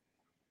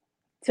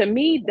 To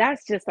me,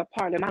 that's just a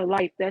part of my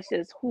life. That's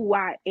just who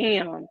I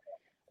am.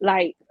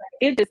 Like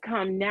it just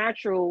come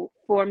natural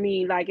for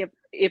me. Like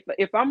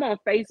if I'm on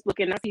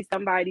Facebook and I see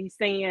somebody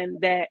saying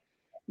that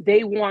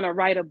they want to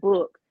write a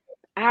book,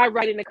 I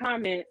write in the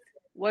comments,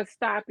 what's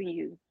stopping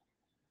you?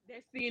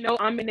 Next thing you know,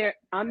 I'm in their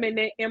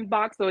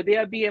inbox, or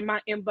they'll be in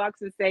my inbox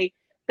and say,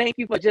 thank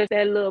you for just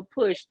that little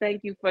push.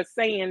 Thank you for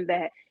saying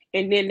that.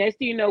 And then next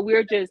thing you know,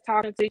 we're just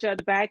talking to each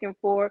other back and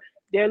forth.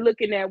 They're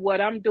looking at what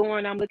I'm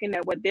doing. I'm looking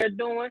at what they're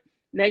doing.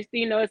 Next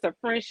thing you know, it's a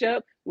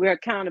friendship. We're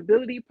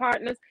accountability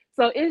partners.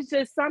 So it's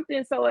just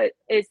something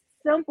it's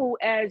simple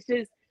as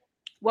just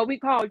what we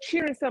call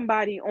cheering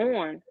somebody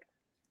on.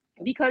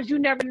 because you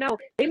never know.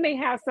 They may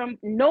have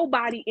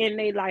nobody in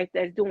their life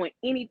that's doing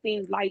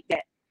anything like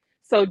that.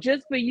 So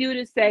just for you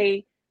to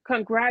say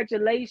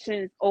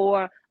congratulations,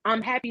 or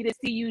I'm happy to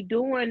see you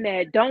doing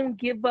that, don't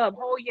give up,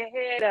 hold your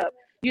head up,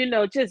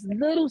 just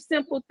little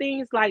simple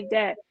things like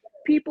that.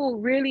 People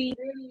really,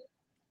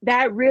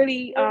 that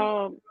really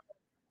touches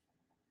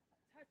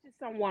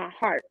someone's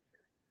heart.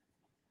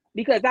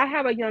 Because I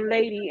have a young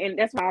lady, and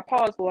that's why I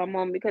pause for a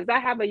moment, because I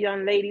have a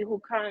young lady who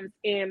comes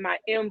in my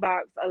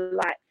inbox a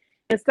lot.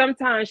 And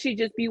sometimes she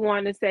just be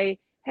wanting to say,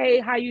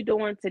 hey, how you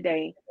doing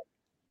today?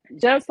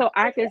 Just so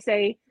I can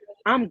say,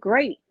 I'm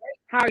great.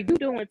 How are you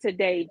doing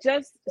today?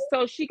 Just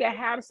so she can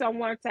have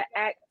someone to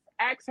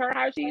ask her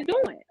how she's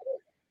doing.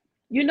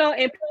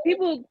 And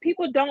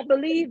people don't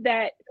believe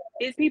that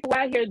it's people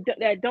out here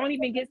that don't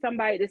even get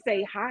somebody to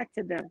say hi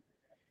to them.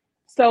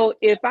 So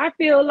if I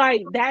feel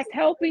like that's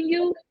helping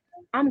you,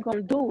 I'm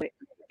gonna do it.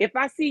 If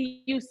I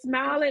see you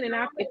smiling, and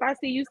if I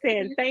see you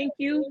saying thank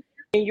you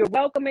and you're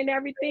welcome and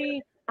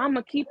everything, I'm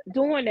gonna keep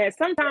doing that.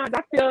 Sometimes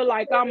I feel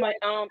like I'm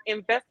a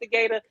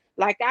investigator.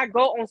 Like I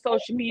go on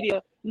social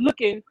media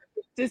looking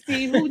to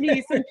see who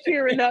needs some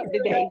cheering up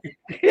today.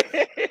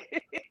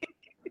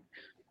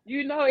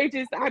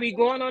 I be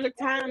going on the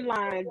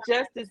timeline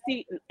just to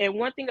see. And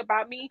one thing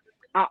about me,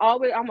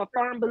 I'm a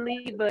firm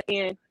believer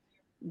in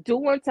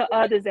do unto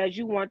others as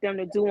you want them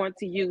to do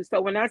unto you.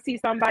 So when I see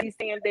somebody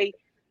saying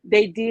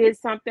they did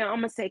something, I'm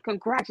gonna say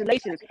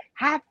congratulations,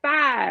 high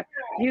five,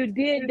 you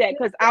did that,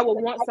 because I would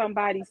want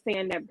somebody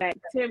saying that back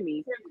to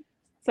me.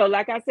 So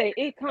like I say,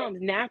 it comes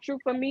natural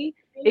for me.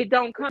 It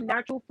don't come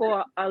natural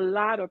for a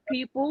lot of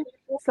people.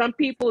 Some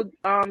people,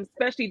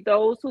 especially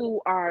those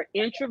who are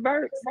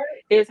introverts,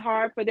 it's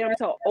hard for them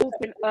to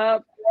open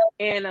up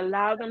and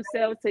allow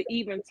themselves to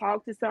even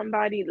talk to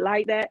somebody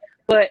like that.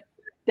 But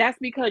that's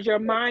because your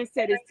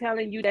mindset is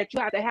telling you that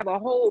you have to have a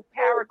whole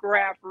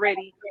paragraph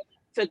ready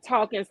to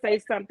talk and say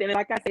something. And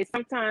like I say,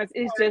 sometimes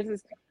it's just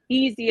as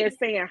easy as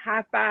saying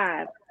high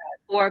five,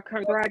 or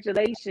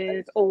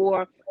congratulations,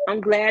 or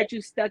I'm glad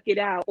you stuck it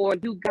out, or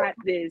you got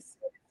this.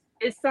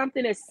 It's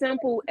something as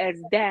simple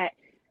as that.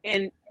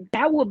 And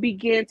that will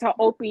begin to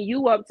open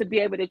you up to be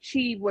able to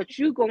achieve what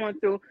you're going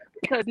through,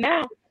 because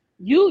now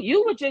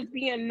you were just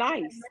being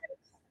nice.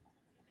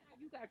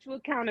 You got your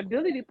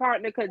accountability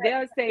partner, because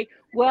they'll say,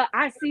 well,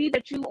 I see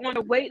that you on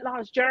a weight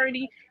loss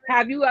journey.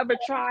 Have you ever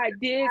tried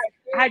this?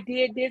 I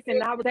did this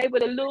and I was able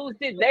to lose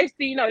this. Next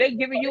thing you know, they're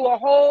giving you a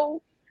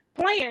whole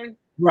plan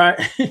Right.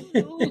 to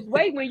lose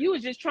weight when you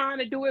was just trying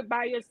to do it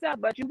by yourself.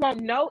 But you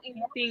won't know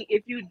anything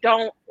if you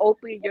don't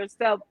open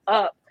yourself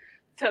up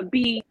to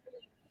be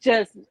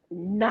just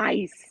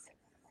nice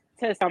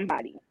to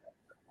somebody.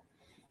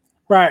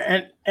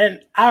 Right,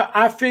 and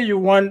I feel you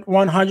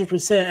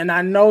 100%, and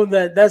I know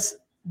that that's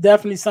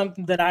definitely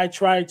something that I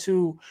try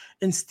to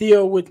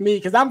instill with me,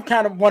 because I'm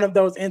kind of one of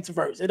those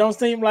introverts. It don't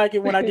seem like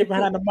it when I get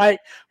behind the mic,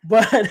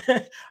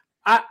 but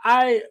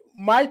I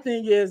my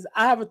thing is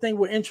I have a thing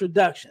with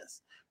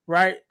introductions,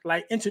 right?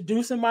 Like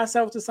introducing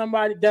myself to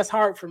somebody, that's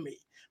hard for me.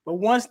 But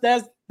once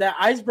that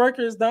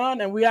icebreaker is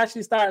done and we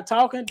actually start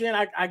talking, then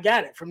I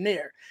got it from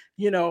there,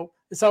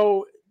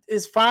 So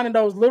it's finding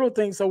those little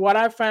things. So what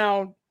I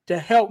found to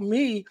help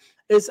me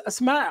is a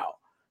smile.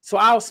 So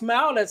I'll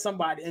smile at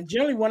somebody, and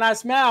generally when I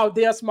smile,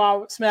 they'll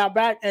smile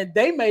back, and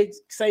they may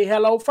say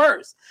hello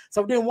first.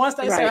 So then once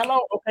they say Right. hello,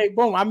 okay,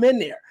 boom, I'm in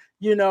there.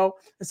 And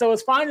so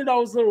it's finding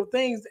those little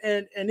things,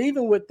 and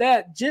even with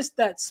that, just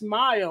that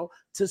smile,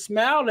 to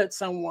smile at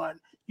someone.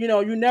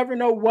 You never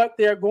know what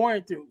they're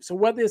going through. So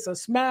whether it's a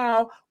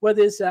smile,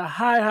 whether it's a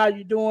hi, how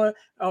you doing,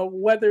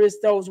 whether it's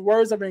those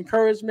words of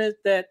encouragement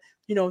that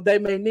they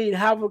may need,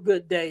 have a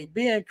good day,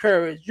 be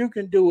encouraged, you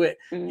can do it,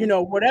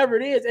 Mm. whatever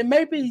it is. It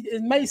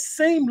may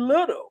seem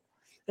little,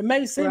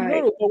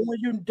 Right. but when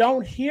you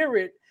don't hear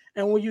it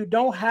and when you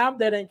don't have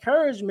that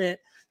encouragement,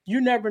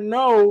 you never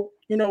know,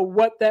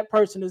 what that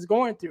person is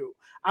going through.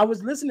 I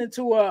was listening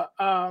to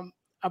a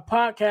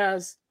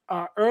podcast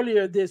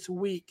earlier this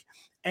week,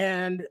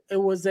 and it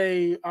was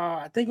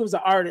I think it was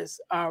an artist,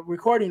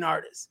 recording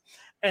artist,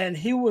 and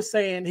he was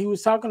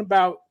talking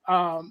about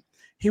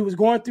he was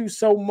going through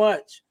so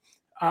much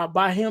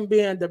by him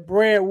being the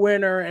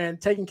breadwinner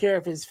and taking care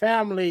of his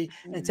family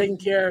and taking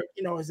care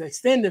of his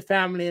extended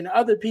family and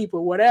other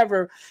people,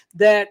 whatever,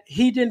 that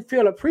he didn't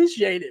feel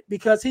appreciated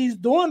because he's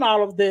doing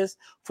all of this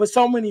for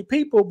so many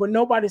people, but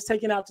nobody's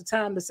taking out the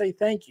time to say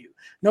thank you.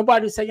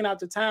 Nobody's taking out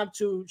the time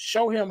to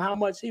show him how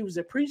much he was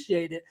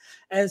appreciated.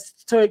 And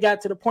so it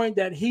got to the point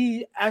that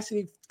he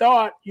actually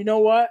thought, you know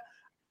what,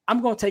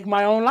 I'm going to take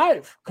my own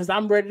life because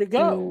I'm ready to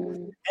go.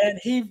 Mm. And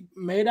he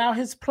made out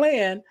his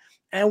plan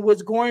and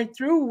was going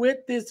through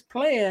with this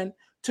plan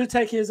to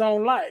take his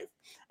own life.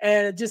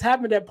 And it just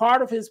happened that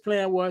part of his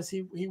plan was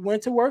he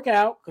went to work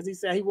out because he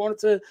said he wanted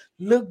to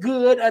look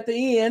good at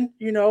the end,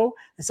 And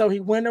so he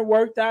went and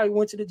worked out. He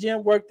went to the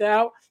gym, worked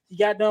out. He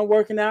got done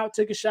working out,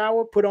 took a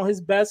shower, put on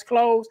his best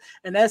clothes.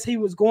 And as he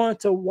was going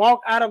to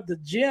walk out of the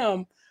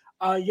gym,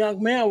 a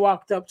young man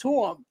walked up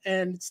to him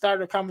and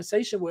started a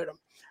conversation with him.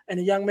 And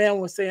the young man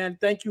was saying,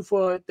 thank you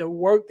for the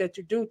work that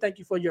you do. Thank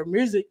you for your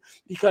music,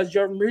 because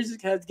your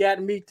music has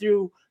gotten me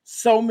through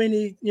so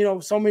many,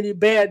 so many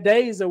bad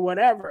days or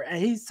whatever.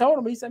 And he told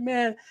him, he said,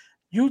 man,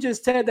 you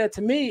just said that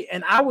to me,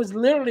 and I was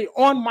literally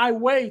on my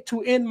way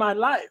to end my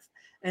life.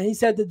 And he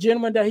said the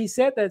gentleman that he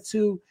said that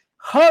to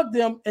hugged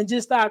them and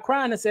just started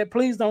crying and said,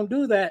 please don't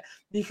do that,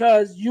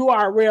 because you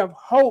are a ray of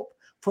hope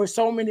for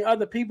so many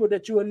other people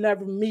that you will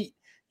never meet.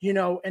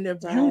 And if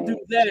you do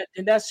Right. that,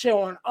 then that's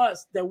showing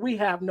us that we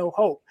have no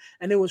hope.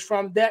 And it was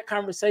from that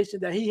conversation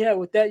that he had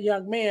with that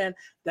young man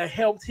that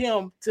helped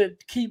him to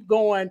keep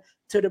going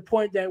to the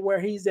point that where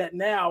he's at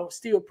now,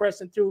 still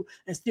pressing through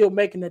and still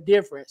making a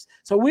difference.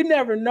 So we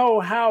never know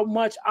how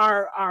much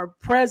our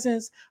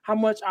presence, how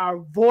much our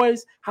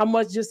voice, how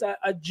much just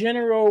a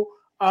general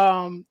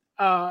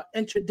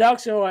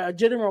introduction or a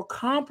general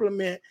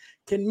compliment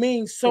can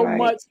mean so Right.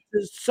 much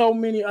to so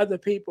many other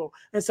people.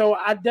 And so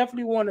I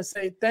definitely want to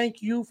say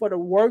thank you for the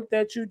work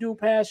that you do,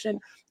 Passion.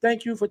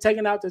 Thank you for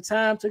taking out the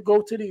time to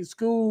go to these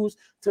schools,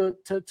 to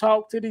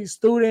talk to these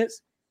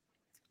students,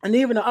 and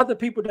even the other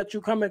people that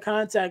you come in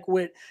contact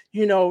with,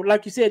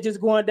 like you said, just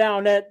going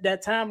down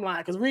that timeline,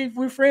 because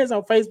we're friends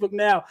on Facebook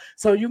now.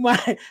 So you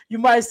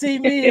might see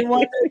me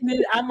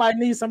and I might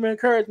need some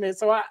encouragement.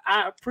 So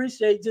I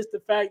appreciate just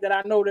the fact that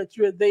I know that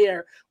you're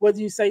there,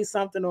 whether you say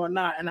something or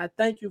not. And I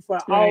thank you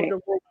for all Right. the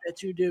work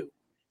that you do.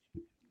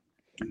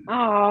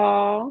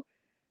 Oh,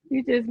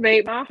 you just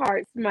made my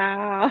heart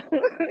smile.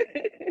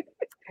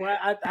 Well,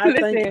 I thank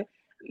you. Listen,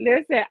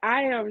 listen,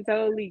 I am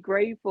totally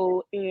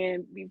grateful.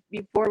 And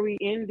before we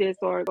end this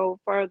or go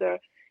further,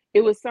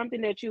 it was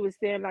something that you were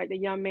saying, like the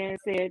young man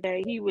said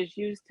that he was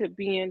used to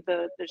being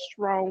the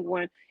strong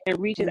one and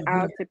reaching Mhm.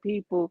 out to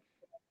people.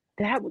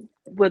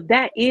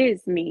 That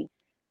is me.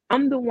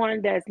 I'm the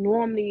one that's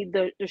normally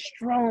the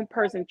strong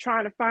person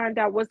trying to find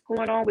out what's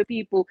going on with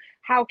people.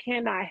 How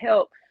can I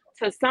help?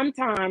 So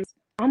sometimes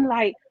I'm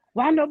like,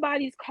 why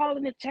nobody's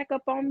calling to check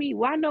up on me?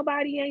 Why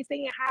nobody ain't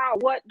saying how,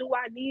 what do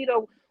I need,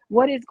 or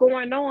what is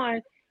going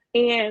on?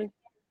 And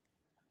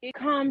it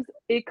comes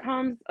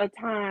a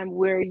time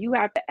where you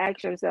have to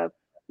ask yourself,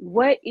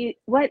 what is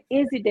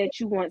it that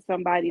you want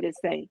somebody to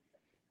say?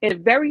 And the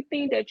very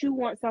thing that you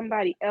want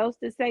somebody else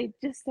to say,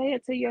 just say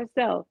it to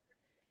yourself.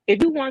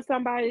 If you want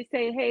somebody to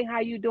say, hey, how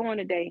you doing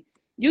today?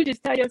 You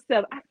just tell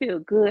yourself, I feel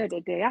good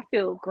today. I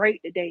feel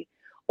great today.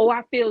 Or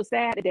I feel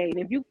sad today. And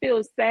if you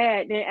feel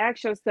sad, then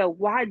ask yourself,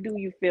 why do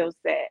you feel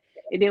sad?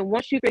 And then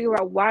once you figure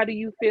out why do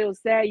you feel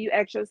sad, you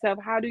ask yourself,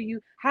 how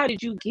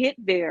did you get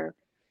there?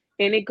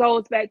 And it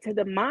goes back to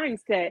the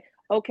mindset.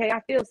 Okay,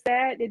 I feel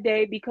sad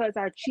today because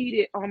I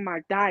cheated on my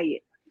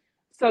diet.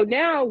 So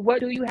now what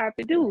do you have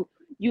to do?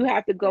 You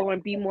have to go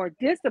and be more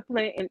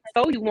disciplined, and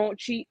so you won't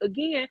cheat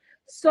again,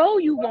 so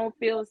you won't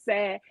feel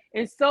sad,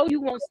 and so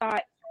you won't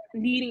start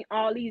needing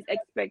all these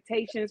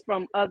expectations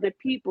from other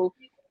people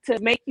to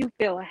make you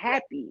feel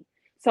happy.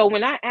 So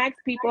when I ask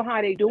people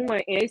how they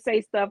doing and they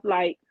say stuff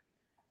like,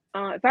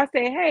 if I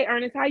say, hey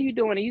Ernest, how you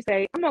doing? And you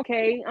say, I'm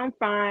okay, I'm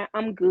fine,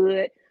 I'm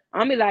good.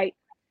 I'm be like,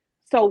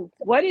 so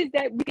what is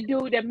that we can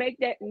do that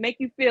make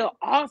you feel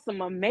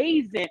awesome,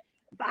 amazing,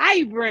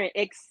 vibrant,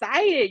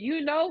 excited,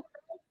 And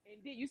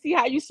then you see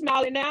how you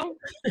smiling now?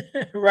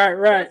 Right,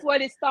 right. That's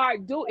what it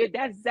start doing.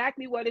 That's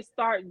exactly what it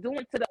start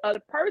doing to the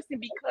other person,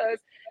 because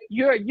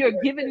you're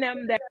giving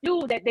them that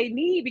fuel that they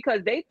need,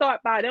 because they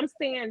thought by them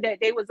saying that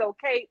they was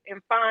okay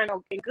and fine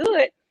and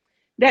good,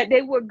 that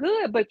they were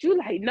good. But you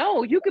like,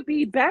 no, you could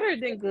be better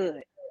than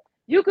good.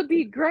 You could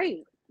be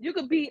great. You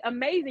could be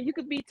amazing. You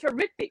could be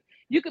terrific.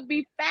 You could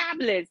be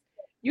fabulous.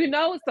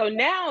 So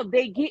now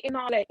they get in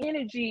all that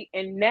energy,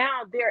 and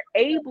now they're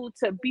able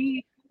to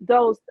be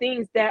those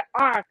things that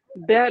are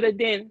better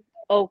than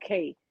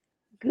okay,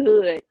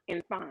 good,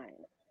 and fine.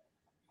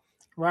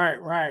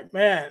 Right, right,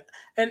 man.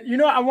 And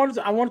I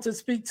wanted to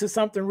speak to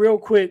something real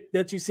quick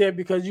that you said,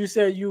 because you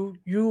said you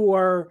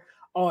were,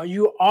 or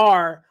you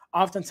are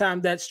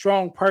oftentimes that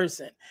strong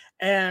person.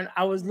 And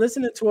I was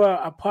listening to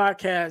a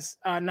podcast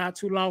not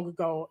too long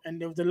ago,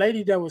 and there was a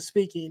lady that was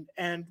speaking,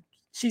 and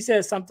she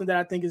said something that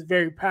I think is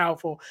very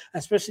powerful,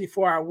 especially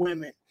for our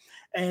women.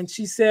 And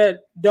she said,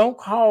 "Don't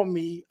call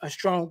me a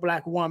strong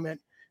black woman,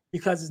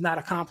 because it's not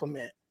a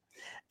compliment."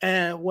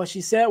 And what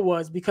she said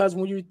was, because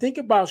when you think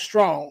about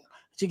strong,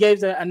 she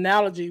gave the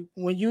analogy,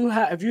 when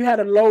if you had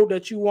a load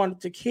that you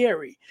wanted to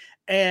carry,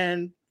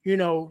 and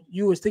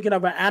you was thinking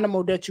of an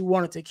animal that you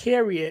wanted to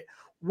carry it,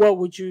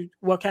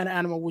 what kind of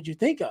animal would you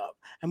think of?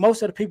 And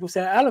most of the people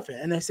said elephant,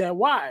 and they said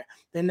why?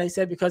 Then they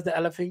said because the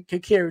elephant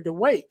could carry the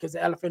weight, because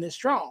the elephant is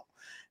strong.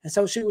 And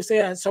so she was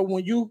saying, so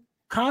when you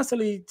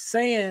constantly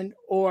saying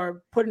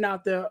or putting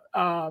out the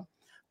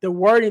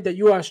wording that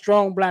you are a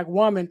strong black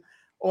woman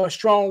or a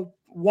strong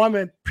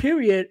woman,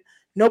 period,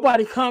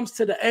 nobody comes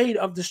to the aid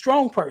of the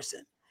strong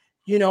person,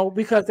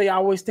 because they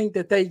always think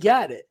that they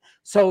got it.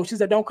 So she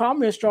said, don't call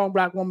me a strong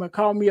black woman,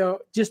 call me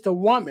just a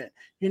woman.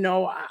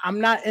 I'm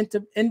not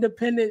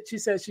independent. She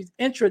said she's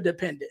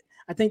intradependent.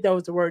 I think that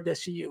was the word that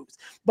she used.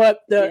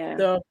 But the Yeah.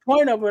 the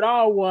point of it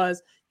all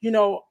was,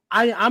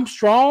 I'm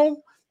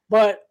strong,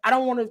 but I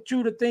don't want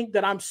you to think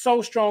that I'm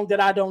so strong that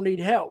I don't need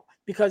help,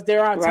 because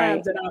there are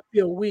times that I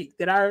feel weak,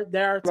 there are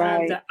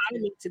times that I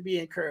need to be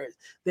encouraged.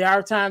 There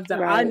are times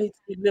that I need to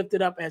be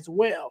lifted up as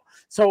well.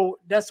 So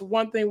that's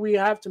one thing we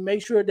have to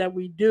make sure that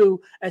we do,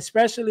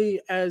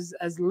 especially as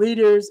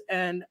leaders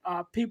and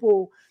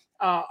people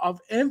of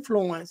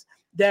influence,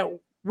 that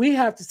we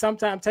have to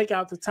sometimes take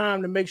out the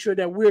time to make sure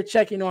that we're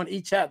checking on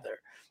each other.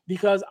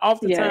 Because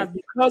oftentimes,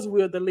 because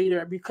we're the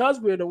leader, because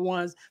we're the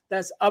ones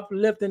that's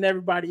uplifting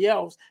everybody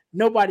else,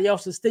 nobody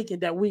else is thinking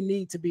that we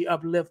need to be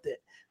uplifted.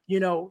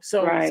 So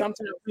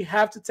sometimes we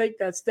have to take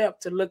that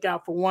step to look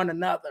out for one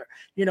another.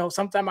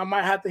 Sometimes I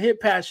might have to hit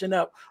Passion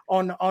up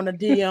on the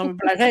DM and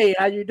be like, hey,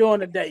 how you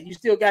doing today? You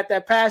still got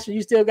that passion?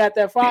 You still got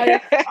that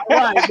fire? All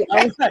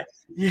right.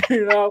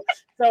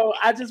 So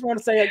I just want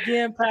to say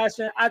again,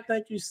 Passion, I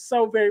thank you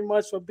so very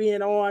much for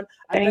being on.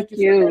 I thank you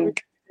for everything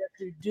that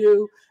you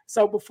do.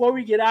 So before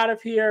we get out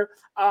of here,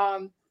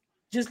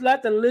 just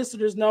let the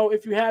listeners know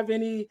if you have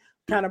any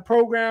kind of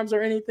programs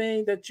or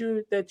anything that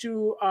you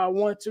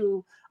want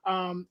to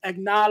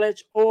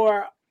acknowledge,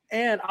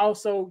 and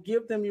also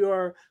give them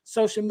your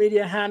social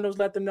media handles.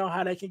 Let them know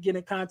how they can get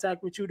in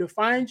contact with you to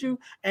find you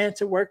and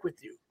to work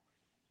with you.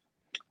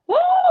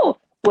 Woo!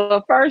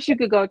 Well, first you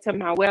could go to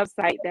my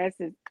website.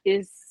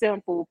 It's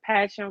simple,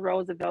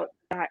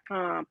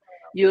 passionroosevelt.com.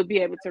 You'll be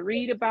able to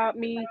read about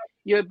me.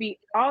 You'll be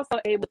also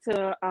able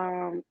to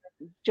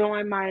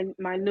join my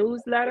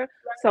newsletter.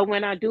 So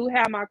when I do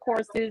have my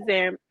courses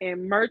and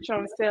merch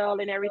on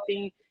sale and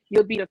everything,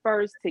 you'll be the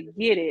first to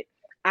get it.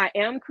 I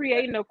am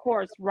creating a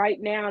course right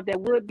now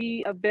that would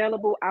be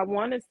available, I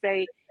want to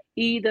say,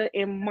 either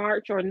in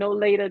March or no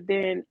later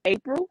than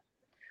April.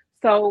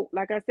 So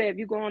like I said, if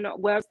you go on the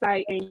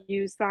website and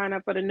you sign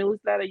up for the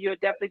newsletter, you'll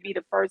definitely be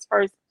the first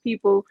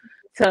people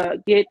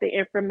to get the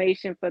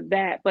information for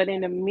that. But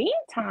in the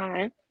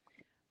meantime,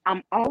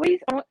 I'm always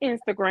on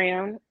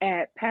Instagram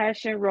at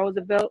Passion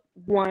Roosevelt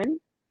 1.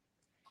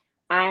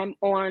 I'm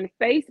on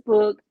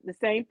Facebook, the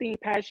same thing,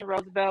 Passion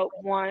Roosevelt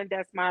 1.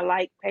 That's my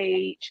like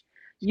page.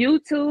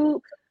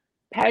 YouTube,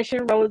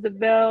 Passion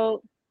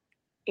Roosevelt,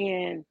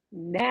 and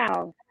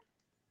now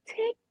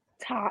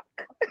TikTok.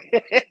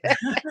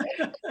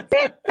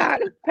 TikTok,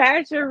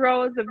 Passion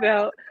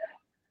Roosevelt.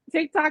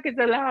 TikTok has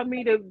allowed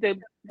me to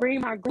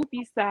bring my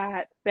goofy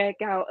side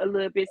back out a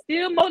little bit.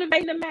 Still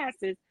motivating the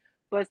masses,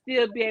 but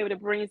still be able to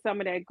bring some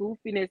of that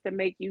goofiness to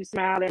make you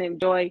smile and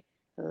enjoy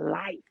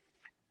life.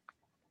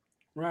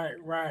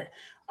 Right.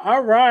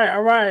 All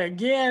right.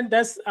 Again,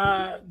 that's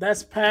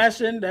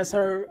Passion. That's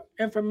her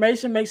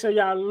information. Make sure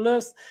y'all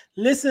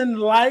listen,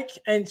 like,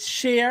 and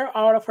share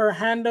all of her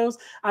handles.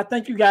 I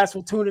thank you guys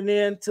for tuning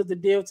in to the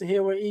Deal to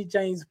Heal with E.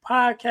 James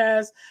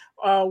podcast,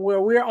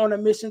 where we're on a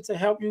mission to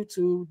help you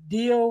to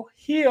deal,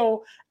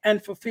 heal,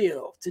 and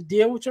fulfill. To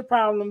deal with your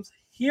problems,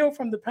 heal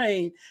from the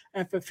pain,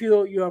 and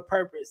fulfill your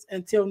purpose.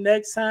 Until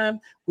next time,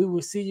 we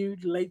will see you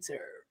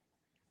later.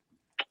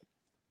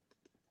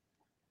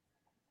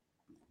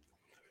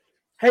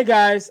 Hey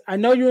guys, I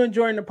know you're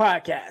enjoying the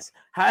podcast.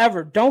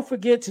 However, don't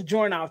forget to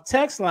join our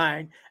text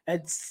line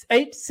at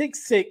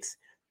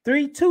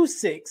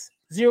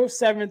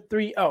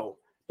 866-326-0730.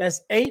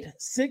 That's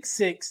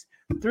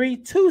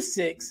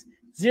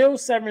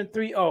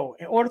 866-326-0730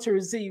 in order to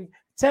receive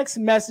text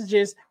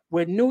messages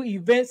with new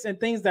events and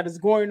things that is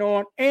going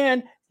on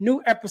and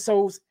new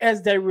episodes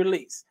as they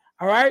release.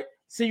 All right,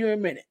 see you in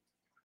a minute.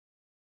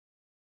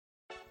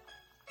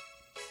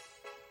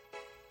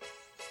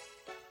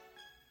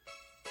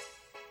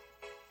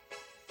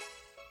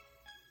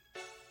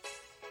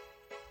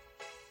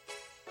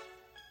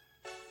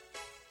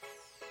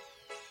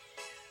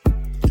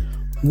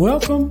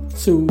 Welcome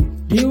to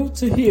Deal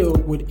to Heal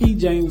with E.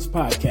 James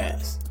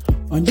podcast.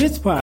 On this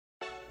podcast,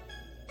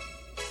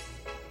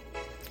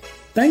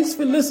 thanks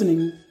for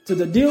listening to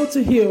the Deal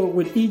to Heal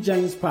with E.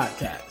 James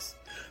podcast.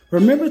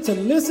 Remember to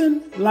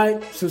listen,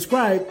 like,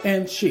 subscribe,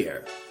 and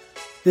share.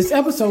 This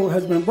episode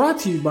has been brought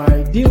to you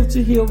by Deal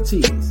to Heal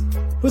Teas.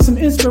 Put some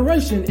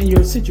inspiration in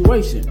your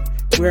situation.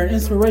 Wear an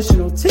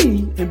inspirational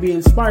tea and be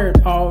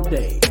inspired all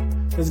day.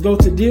 Let's go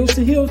to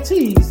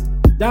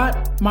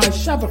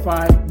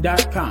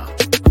dealtohealteas.myshopify.com.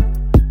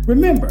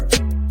 Remember,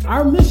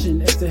 our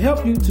mission is to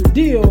help you to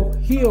deal,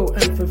 heal,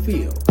 and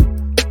fulfill.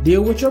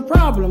 Deal with your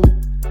problem,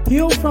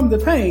 heal from the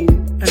pain,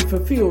 and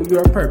fulfill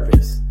your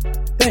purpose.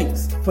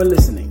 Thanks for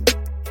listening.